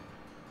save.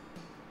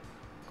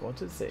 Going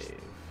to the save.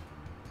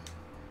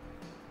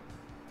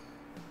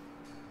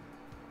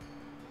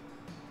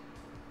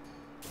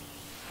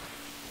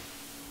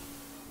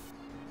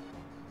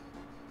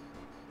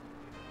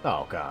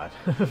 Oh god.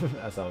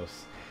 As I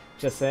was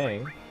just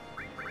saying.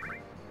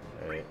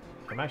 Alright.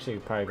 I'm actually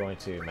probably going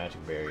to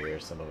Magic Barrier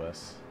some of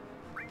us.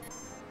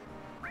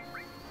 I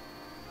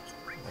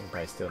can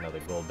probably steal another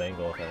gold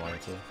bangle if I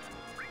wanted to.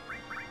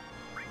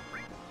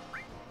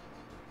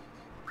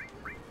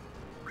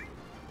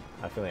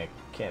 I feel like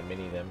I can't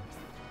mini them.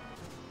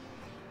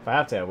 If I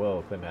have to, I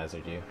will Clim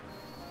Hazard you.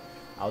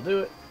 I'll do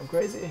it. I'm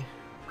crazy.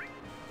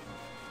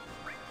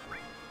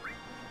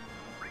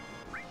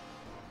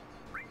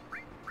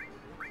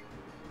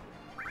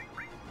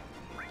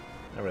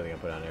 I'm really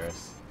gonna put on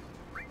Aerith.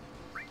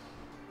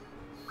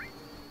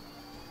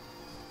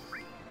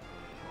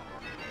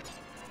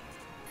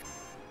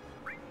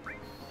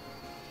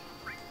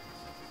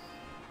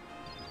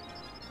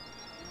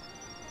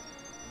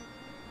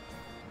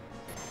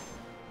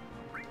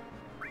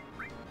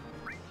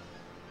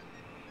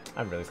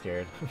 I'm really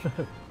scared.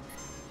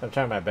 I'm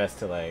trying my best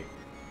to like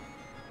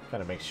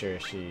kind of make sure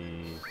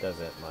she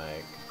doesn't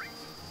like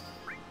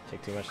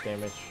take too much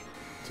damage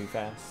too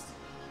fast.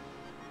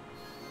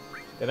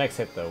 The next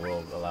hit though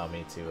will allow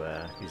me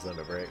to use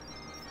Limit Break.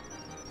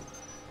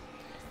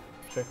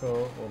 Trick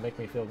will make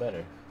me feel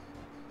better.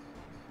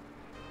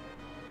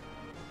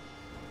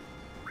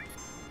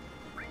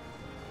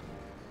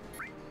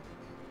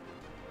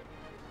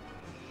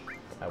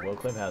 I will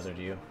Clim Hazard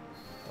you.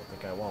 Don't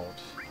think I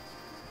won't.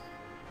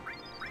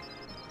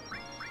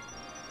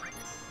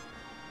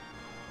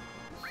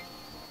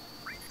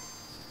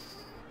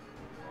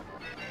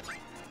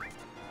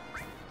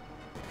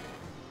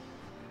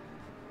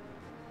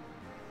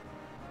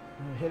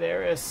 Hit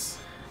Aerith.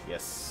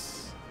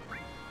 Yes.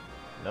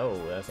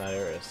 No, that's not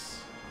Aerith.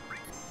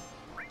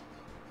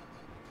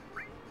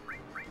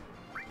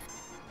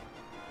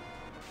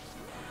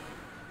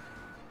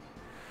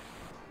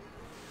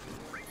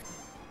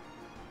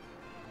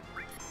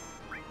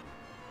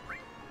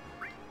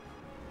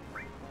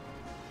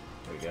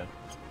 There we go.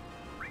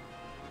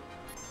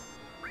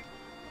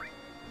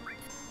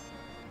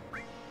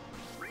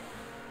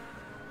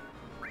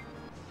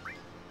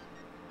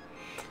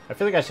 I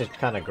feel like I should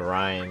kind of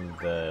grind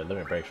the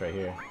limit breaks right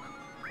here.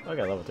 Oh, I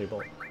got level 3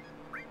 bolt.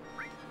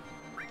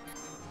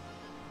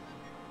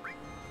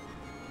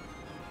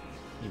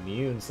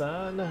 Immune,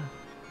 son.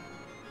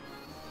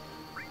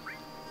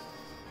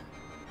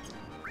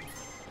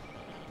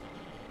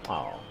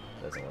 Oh,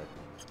 doesn't work.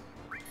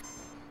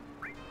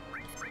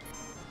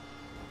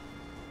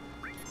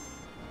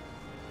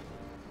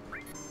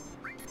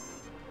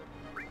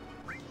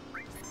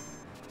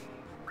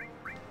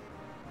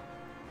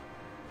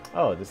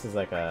 Oh, this is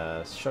like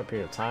a short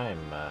period of time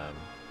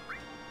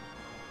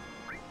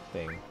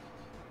thing.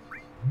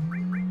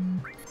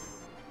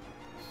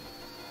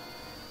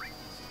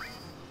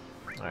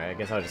 Alright, I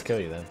guess I'll just kill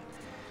you then.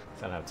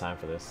 'Cause I don't have time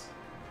for this.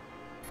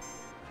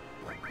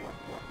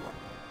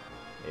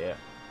 Yeah.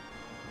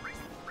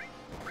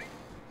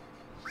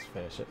 Just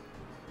finish it.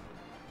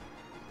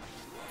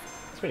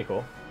 It's pretty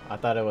cool. I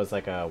thought it was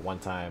like a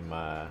one-time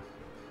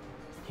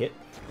hit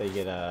that you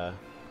get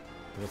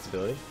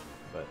invincibility,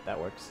 but that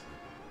works.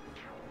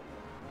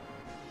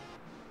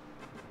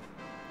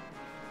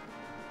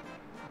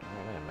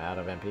 I'm out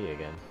of MP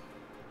again.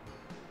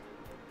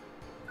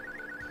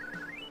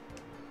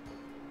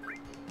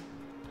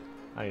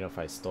 I don't even know if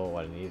I stole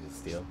what I needed to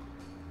steal.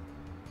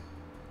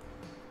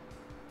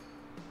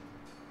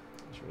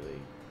 It's really...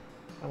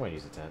 I'm going to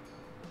use a tent.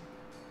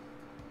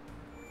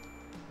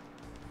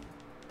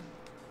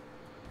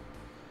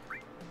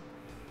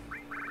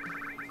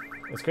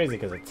 It's crazy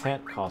because a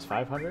tent costs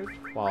 500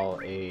 while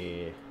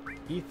a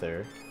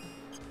ether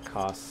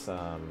costs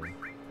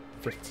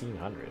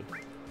 1500.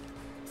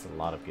 It's a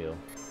lot of gil.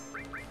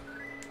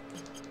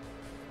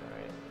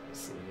 Alright, let's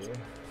see here.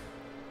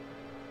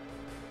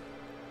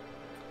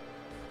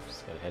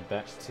 Just gotta head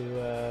back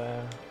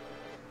to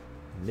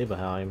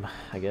Nibelheim,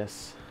 I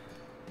guess.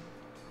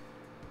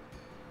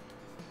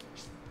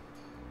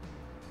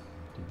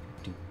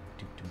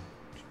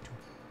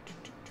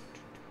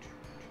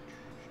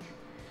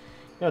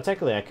 You know,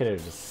 technically I could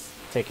have just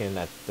taken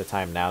the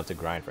time now to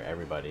grind for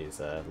everybody's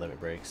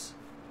limit breaks.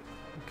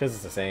 Because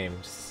it's the same,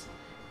 just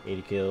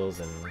 80 kills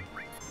and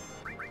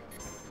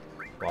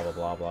blah blah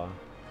blah blah.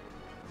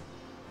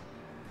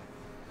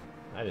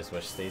 I just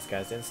wish these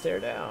guys didn't stare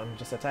down,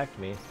 just attacked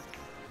me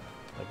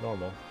like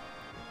normal.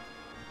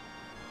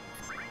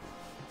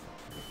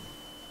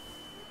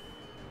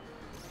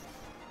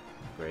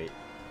 Great.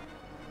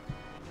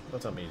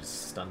 Don't tell me you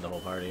just stunned the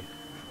whole party.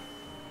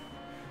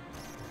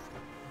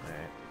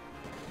 Alright.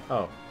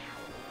 Oh.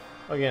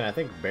 Again, I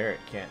think Barrett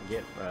can't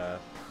get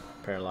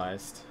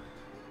paralyzed.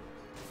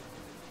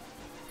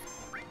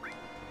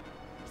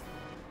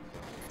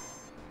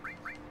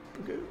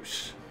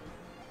 Goosh.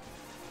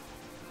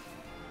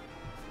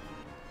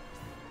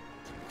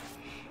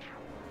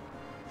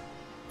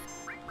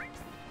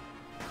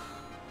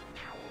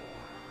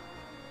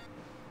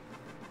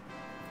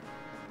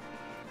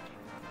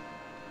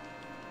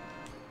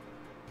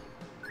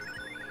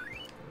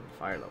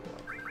 Fire level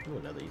up. Ooh,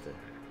 another ether.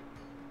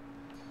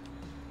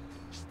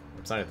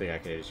 I'm starting to think I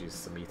could just use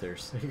some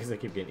ethers because I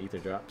keep getting ether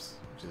drops,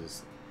 which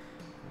is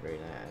very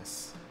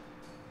nice.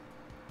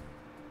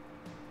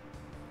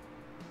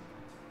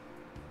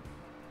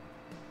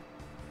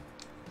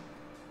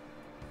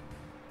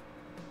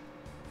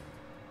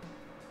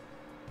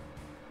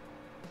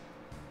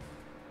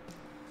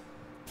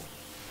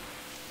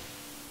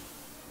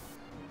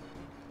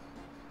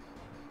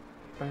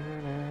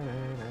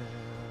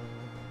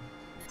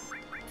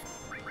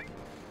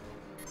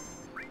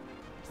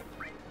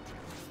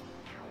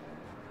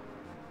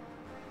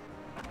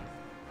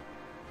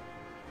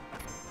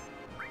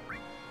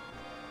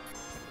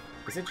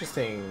 It's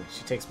interesting,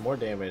 she takes more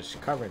damage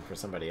covering for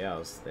somebody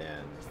else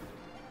than,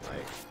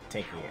 like,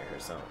 tanking it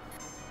herself.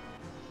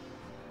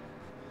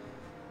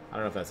 I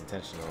don't know if that's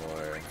intentional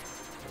or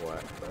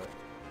what, but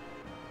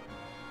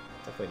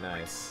definitely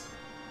nice.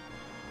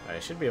 I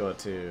should be able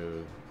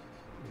to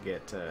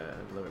get a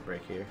limit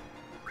break here.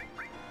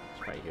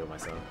 Should probably heal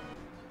myself.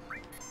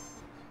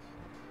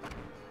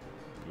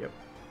 Yep.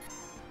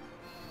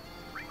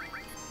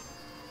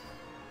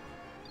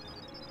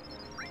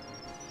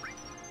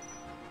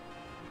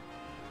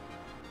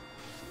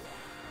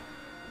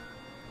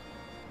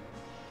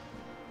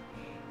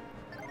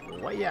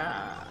 Well,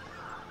 yeah.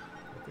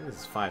 I think this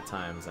is 5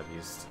 times I've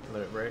used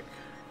limit break.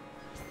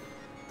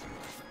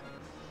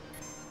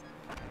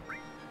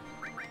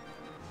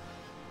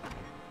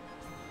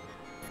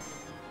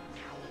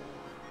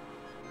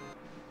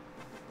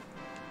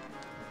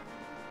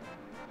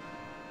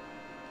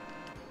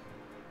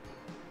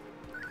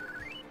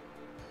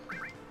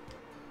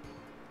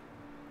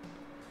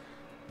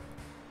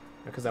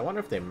 Because I wonder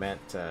if they meant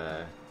you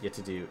have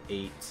to do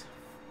 8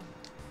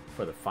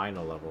 for the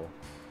final level.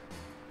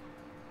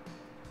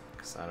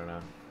 Because I don't know.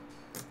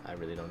 I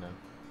really don't know.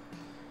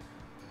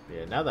 But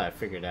yeah, now that I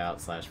figured out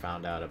 /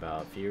 found out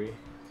about Fury,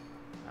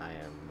 I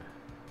am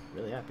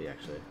really happy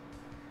actually.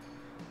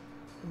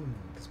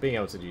 Because being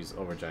able to use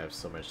Overdrive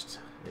so much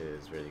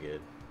is really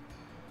good.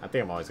 I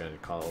think I'm always going to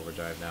call it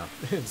Overdrive now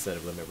instead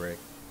of Limit Break.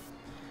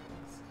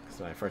 Because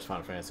my first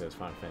Final Fantasy was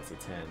Final Fantasy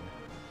X.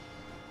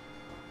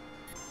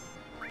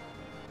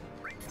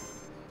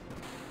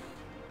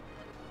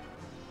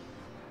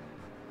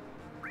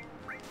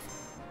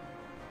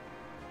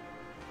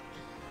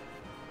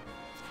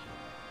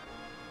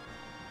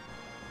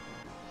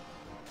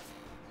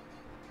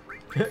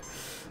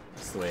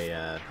 That's the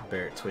way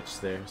Barrett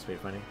twitched there. It's pretty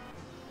funny.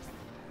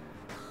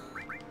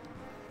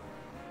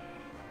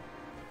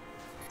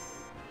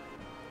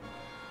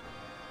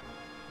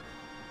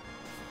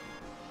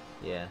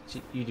 Yeah,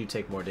 you do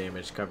take more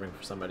damage covering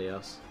for somebody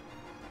else.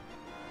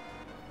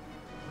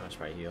 I should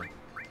probably heal.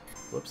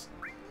 Whoops.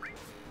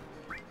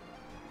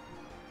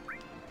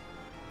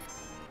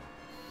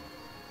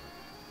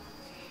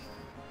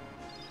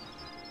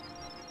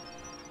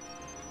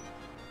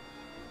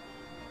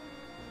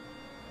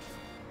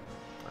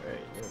 Alright,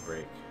 you're gonna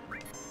break.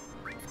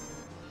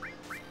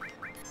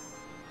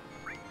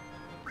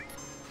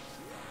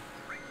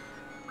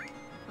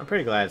 I'm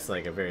pretty glad it's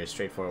like a very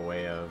straightforward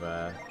way of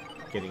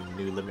getting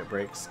new limit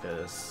breaks,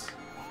 because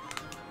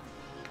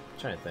I'm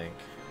trying to think.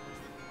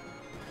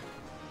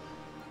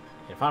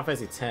 In Final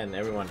Fantasy X,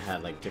 everyone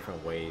had like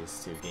different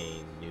ways to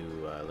gain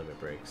new limit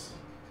breaks.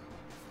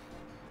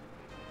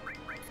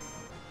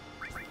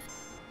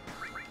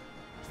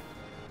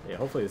 Yeah,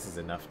 hopefully this is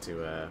enough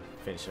to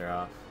finish her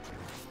off.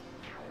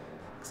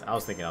 'Cause I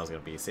was thinking I was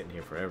gonna be sitting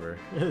here forever.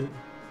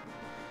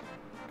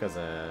 Because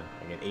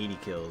again, 80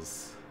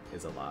 kills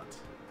is a lot.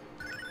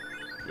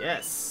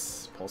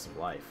 Yes, Pulse of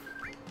Life.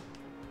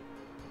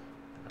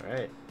 All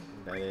right,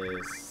 that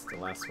is the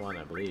last one,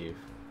 I believe.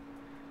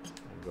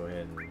 I'll go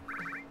ahead and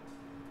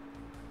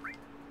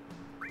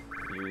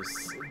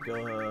use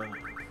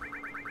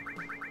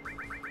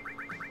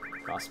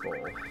Gospel.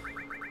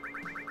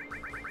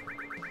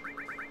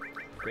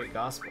 Great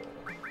Gospel.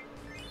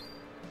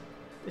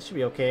 This should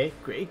be okay.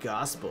 Great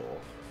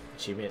Gospel.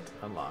 Achievement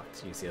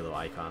unlocked. You can see a little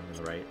icon on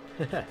the right.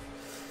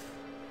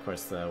 Of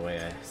course, the way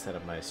I set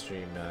up my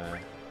stream,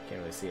 can't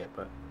really see it,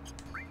 but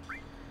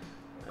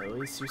at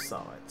least you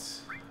saw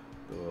it.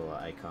 The little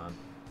icon.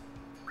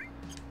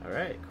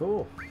 Alright,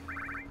 cool.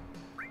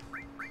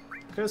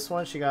 Could have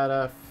sworn she got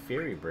a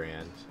Fury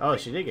Brand. Oh,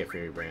 she did get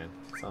Fury Brand.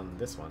 It's on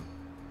this one.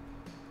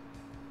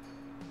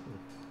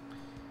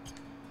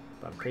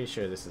 But I'm pretty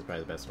sure this is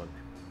probably the best one.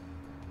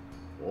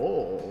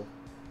 Whoa.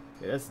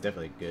 Yeah, that's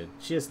definitely good.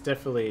 She is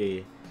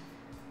definitely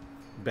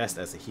best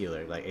as a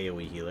healer, like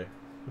AoE healer.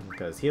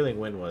 Because Healing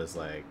Wind was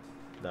like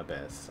the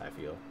best, I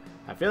feel.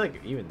 I feel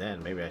like even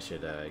then, maybe I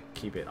should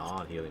keep it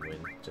on Healing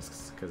Wind,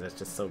 just because that's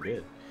just so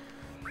good.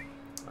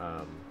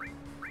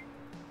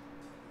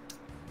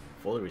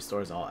 Fully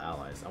restores all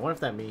allies. I wonder if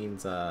that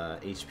means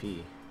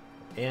HP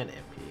and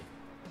MP,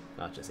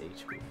 not just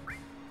HP.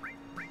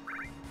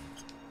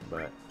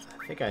 But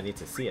I think I need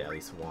to see it at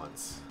least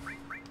once.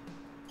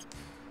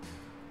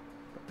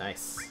 But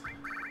nice.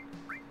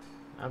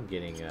 I'm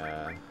getting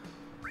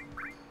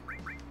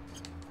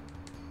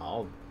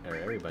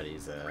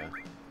everybody's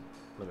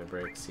limit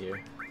breaks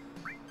here.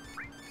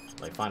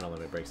 Like final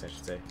limit breaks, I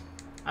should say.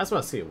 I just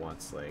want to see it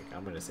once. Like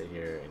I'm gonna sit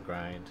here and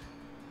grind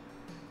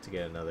to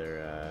get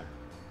another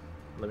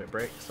limit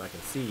break so I can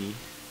see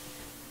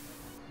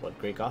what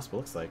Great Gospel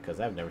looks like, because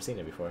I've never seen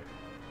it before.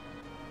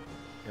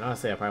 And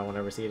honestly, I probably won't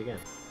ever see it again,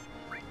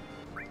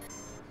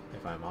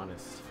 if I'm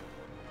honest.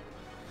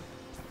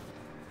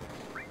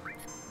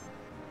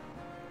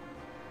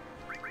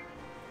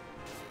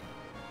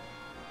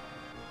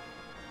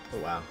 Oh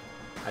wow,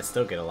 I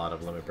still get a lot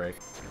of limit break,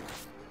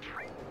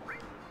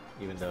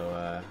 even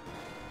though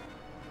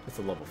it's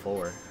a level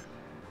 4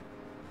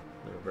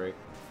 limit break.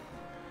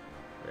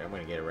 Right, I'm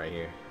gonna get it right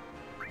here.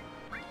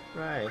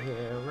 Right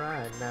here,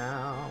 right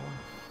now.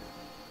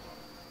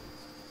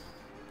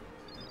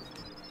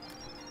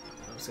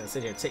 I'm just gonna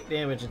sit here and take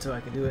damage until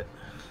I can do it.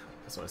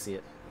 I just want to see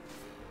it.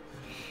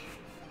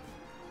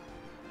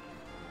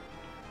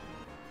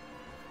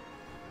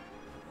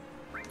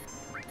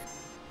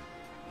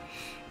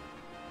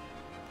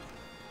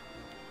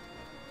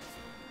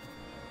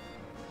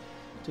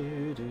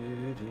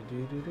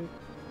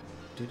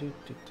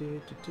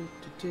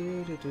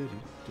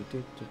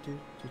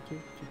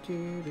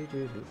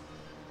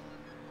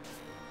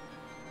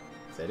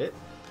 Is that it?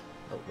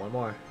 Oh, one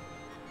more.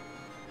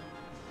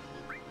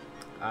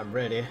 I'm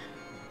ready.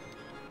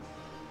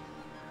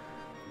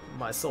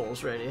 My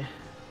soul's ready.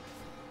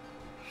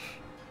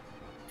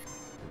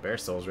 Bear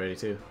soul's ready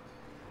too.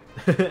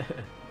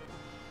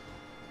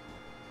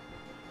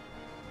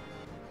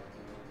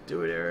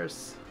 Do it,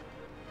 Aerith.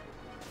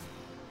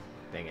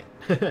 Dang it.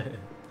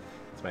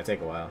 This might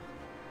take a while.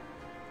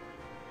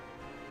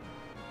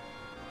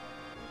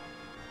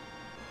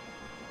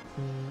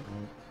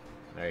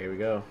 Alright, here we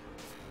go.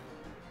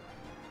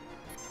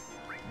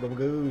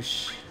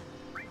 Babagoosh.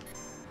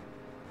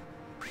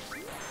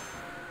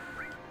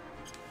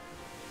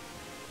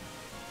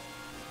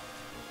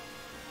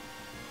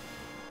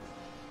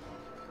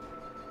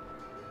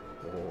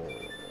 Oh.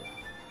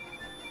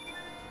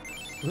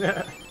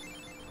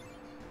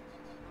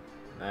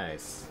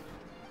 Nice.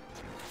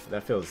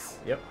 That feels,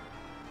 yep.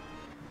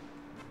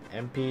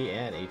 MP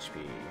and HP.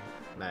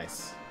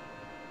 Nice.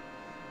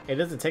 It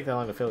doesn't take that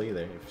long to fill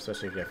either,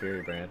 especially if you have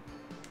Fury Brand.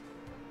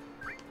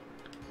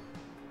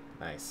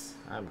 Nice.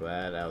 I'm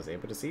glad I was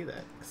able to see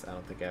that, because I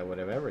don't think I would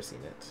have ever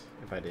seen it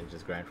if I didn't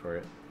just grind for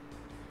it.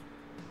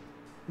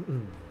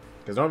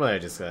 Because normally I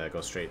just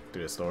go straight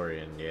through the story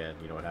and yeah,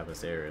 you know what happens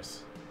to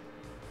Aerith.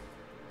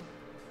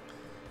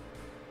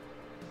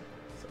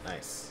 So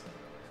nice.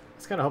 I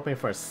was kind of hoping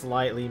for a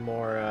slightly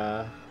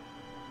more,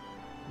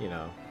 you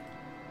know,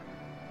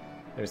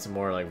 there's some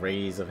more like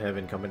rays of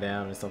heaven coming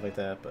down and stuff like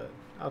that, but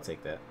I'll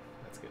take that.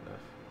 That's good enough.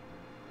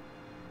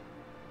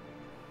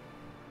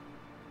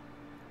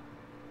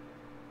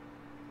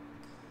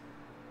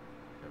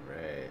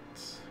 Alright.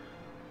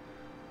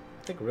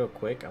 I think real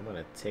quick, I'm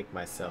gonna take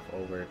myself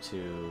over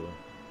to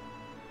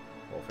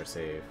for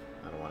save.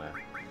 I don't want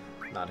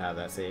to not have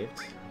that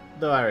saved.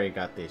 Though I already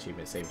got the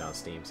achievement saved on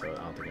Steam, so I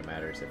don't think it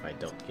matters if I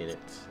don't get it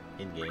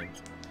in-game.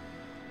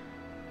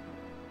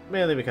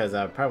 Mainly because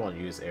I probably won't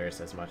use Aerith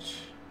as much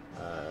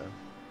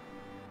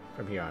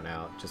from here on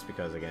out, just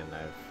because, again,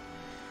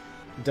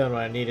 I've done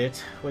what I needed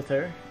with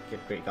her.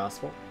 Get Great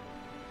Gospel.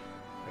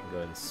 I can go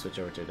ahead and switch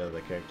over to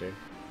another character.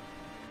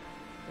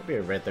 Maybe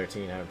a Red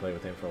 13, I haven't played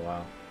with him for a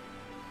while.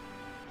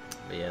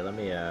 But yeah, let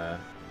me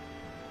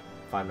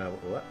find my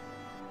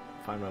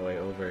way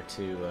over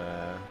to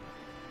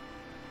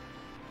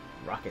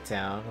Rocket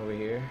Town over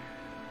here.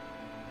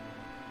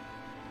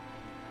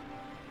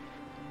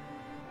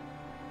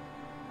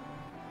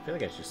 I feel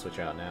like I should switch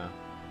out now.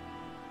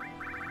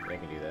 Yeah, I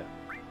can do that.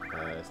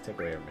 Let's take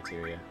away our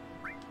materia.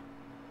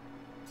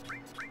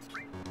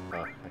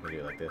 Oh, I can do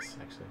it like this,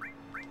 actually.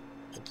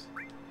 Oops.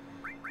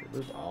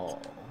 Remove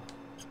all.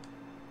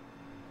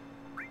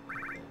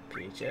 And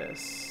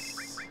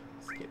PHS.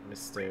 Let's get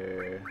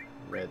Mr.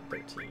 Red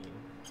 13.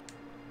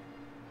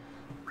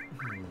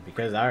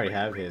 Because I already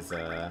have his,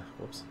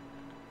 whoops.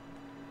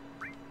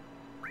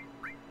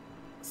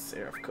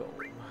 Seraph Comb.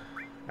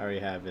 I already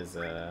have his,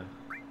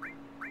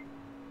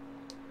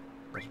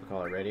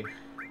 whatchamacallit ready.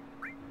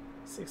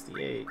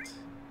 68. Of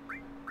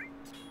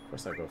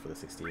course I'll go for the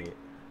 68.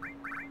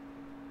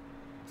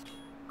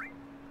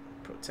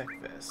 Protect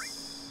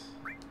Vest.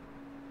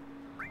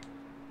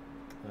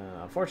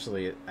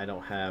 Unfortunately, I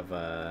don't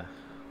have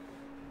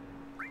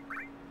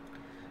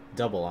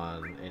double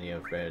on any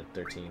of Red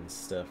 13's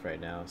stuff right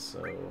now,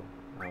 so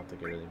I don't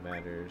think it really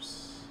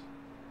matters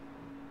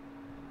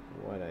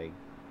what I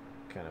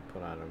kind of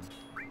put on him.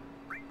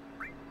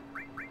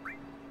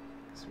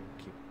 So we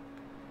can keep.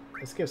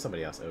 Let's give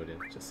somebody else Odin,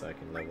 just so I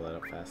can level that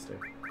up faster.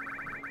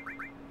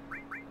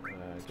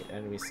 Get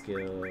enemy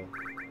skill,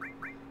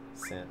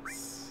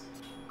 sense.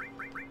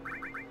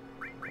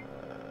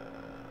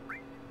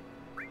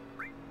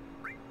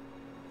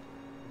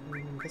 I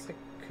guess I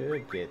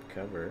could get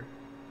cover.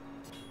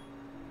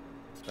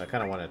 But I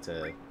kind of wanted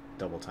to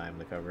double time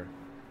the cover.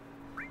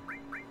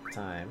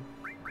 Time.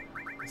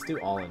 Let's do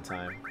all in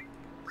time.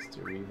 Let's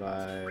do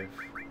revive.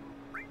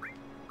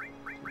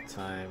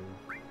 Time.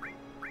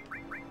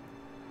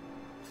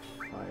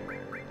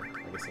 Fire.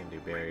 I guess I can do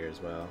barrier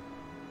as well.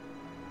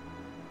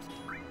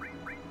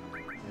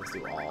 Let's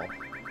do all.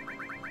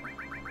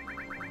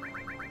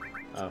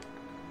 Oh.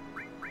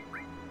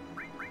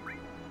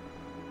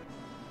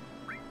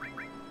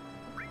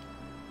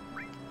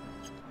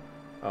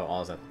 Oh,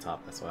 all's at the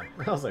top, that's why.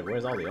 I was like,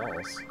 where's all the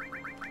alls?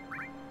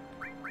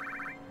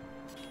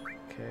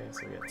 Okay,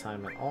 so we got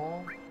time and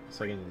all.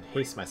 So I can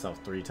haste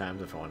myself 3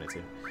 times if I wanted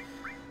to.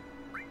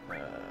 I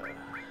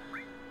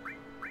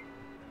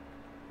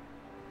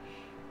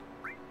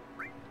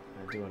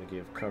do want to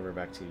give cover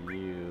back to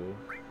you,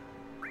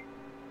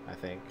 I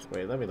think.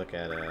 Wait, let me look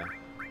at, I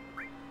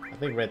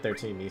think Red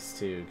 13 needs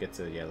to get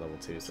to, yeah, level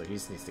 2, so he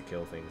just needs to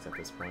kill things at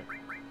this point.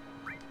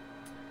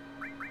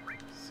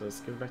 So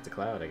let's give it back to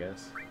Cloud, I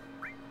guess.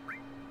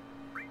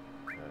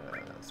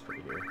 That's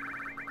pretty good.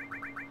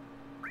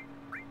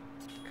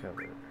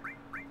 Cover.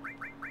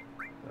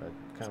 I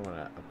kind of want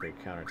to upgrade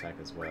counterattack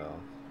as well.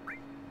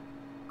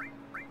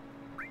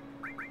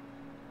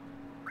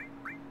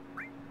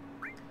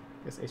 I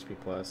guess HP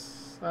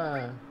plus.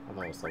 I'm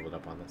almost leveled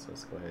up on this, so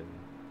let's go ahead and.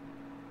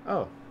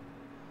 Oh!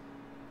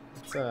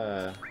 Let's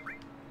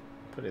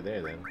put it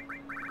there then.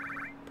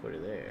 Put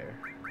it there.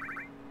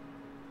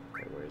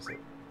 Okay, where is it?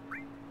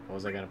 What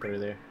was I gonna put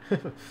it there?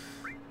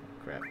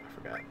 Crap, I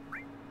forgot.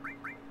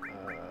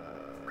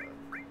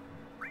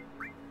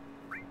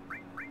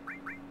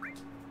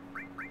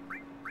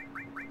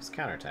 It's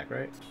counterattack,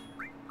 right?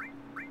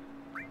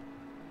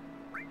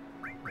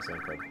 I'm just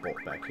gonna put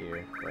bolt back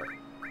here, but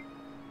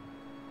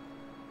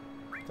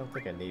I don't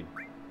think I need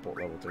bolt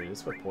level 3.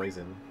 Let's put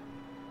poison,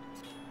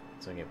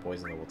 so I can get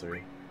poison level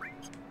 3.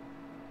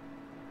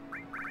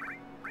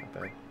 Not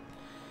bad.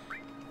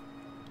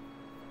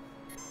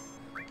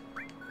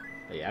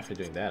 But yeah, after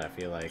doing that, I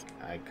feel like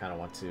I kind of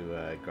want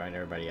to grind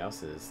everybody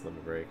else's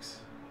limit breaks.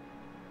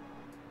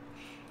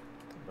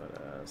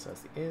 But so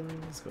that's the inn.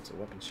 Let's go to the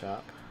weapon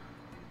shop.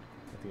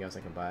 Anything else I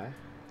can buy?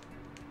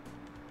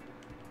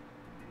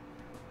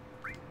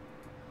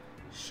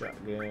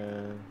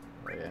 Shotgun.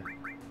 Oh yeah.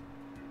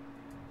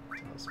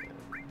 Talisman.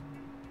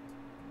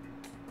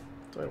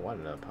 Do I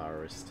want another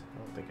power wrist? I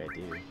don't think I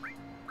do.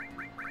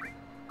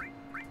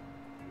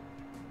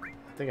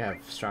 I think I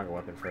have stronger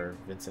weapon for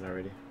Vincent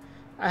already.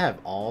 I have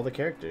all the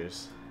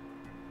characters.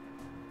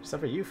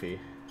 Except for Yuffie.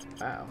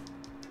 Wow.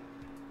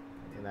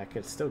 And I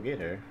could still get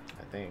her,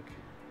 I think.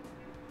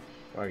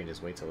 Or I can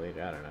just wait till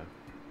later, I don't know.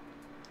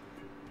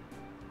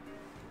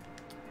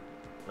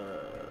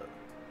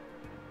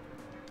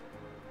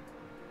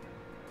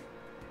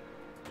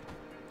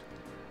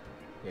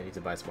 Yeah, I need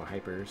to buy some more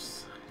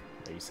hypers.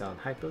 Are you selling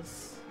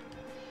hypers?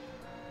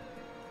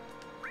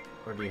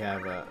 Or do you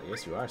have,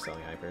 yes you are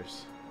selling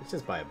hypers. Let's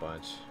just buy a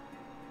bunch.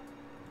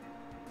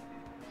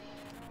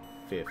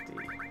 50.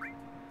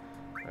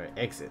 Alright,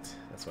 exit.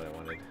 That's what I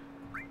wanted.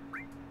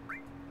 I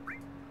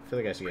feel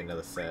like I should get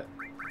another set.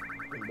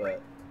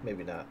 But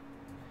maybe not.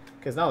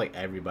 Because not like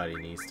everybody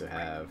needs to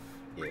have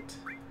it.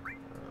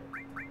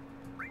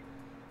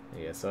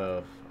 Yeah,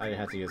 so I didn't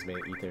have to use as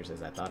many ethers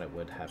as I thought I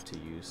would have to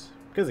use.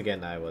 Because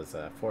again, I was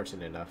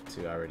fortunate enough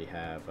to already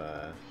have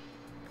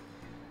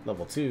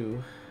level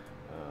 2,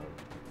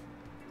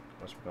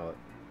 whatchamacallit,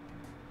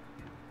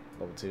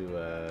 level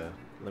 2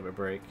 limit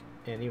break,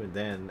 and even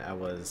then I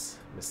was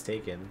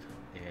mistaken,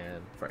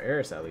 and for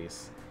Aerith at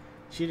least,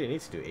 She didn't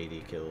need to do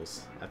 80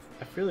 kills. I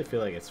really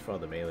feel like it's for all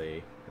the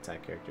melee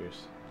attack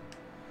characters.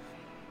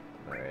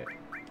 Alright.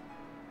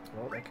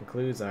 Well, that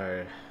concludes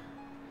our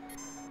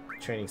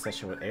training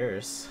session with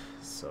Aerith,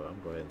 so I'm going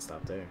to go ahead and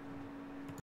stop there.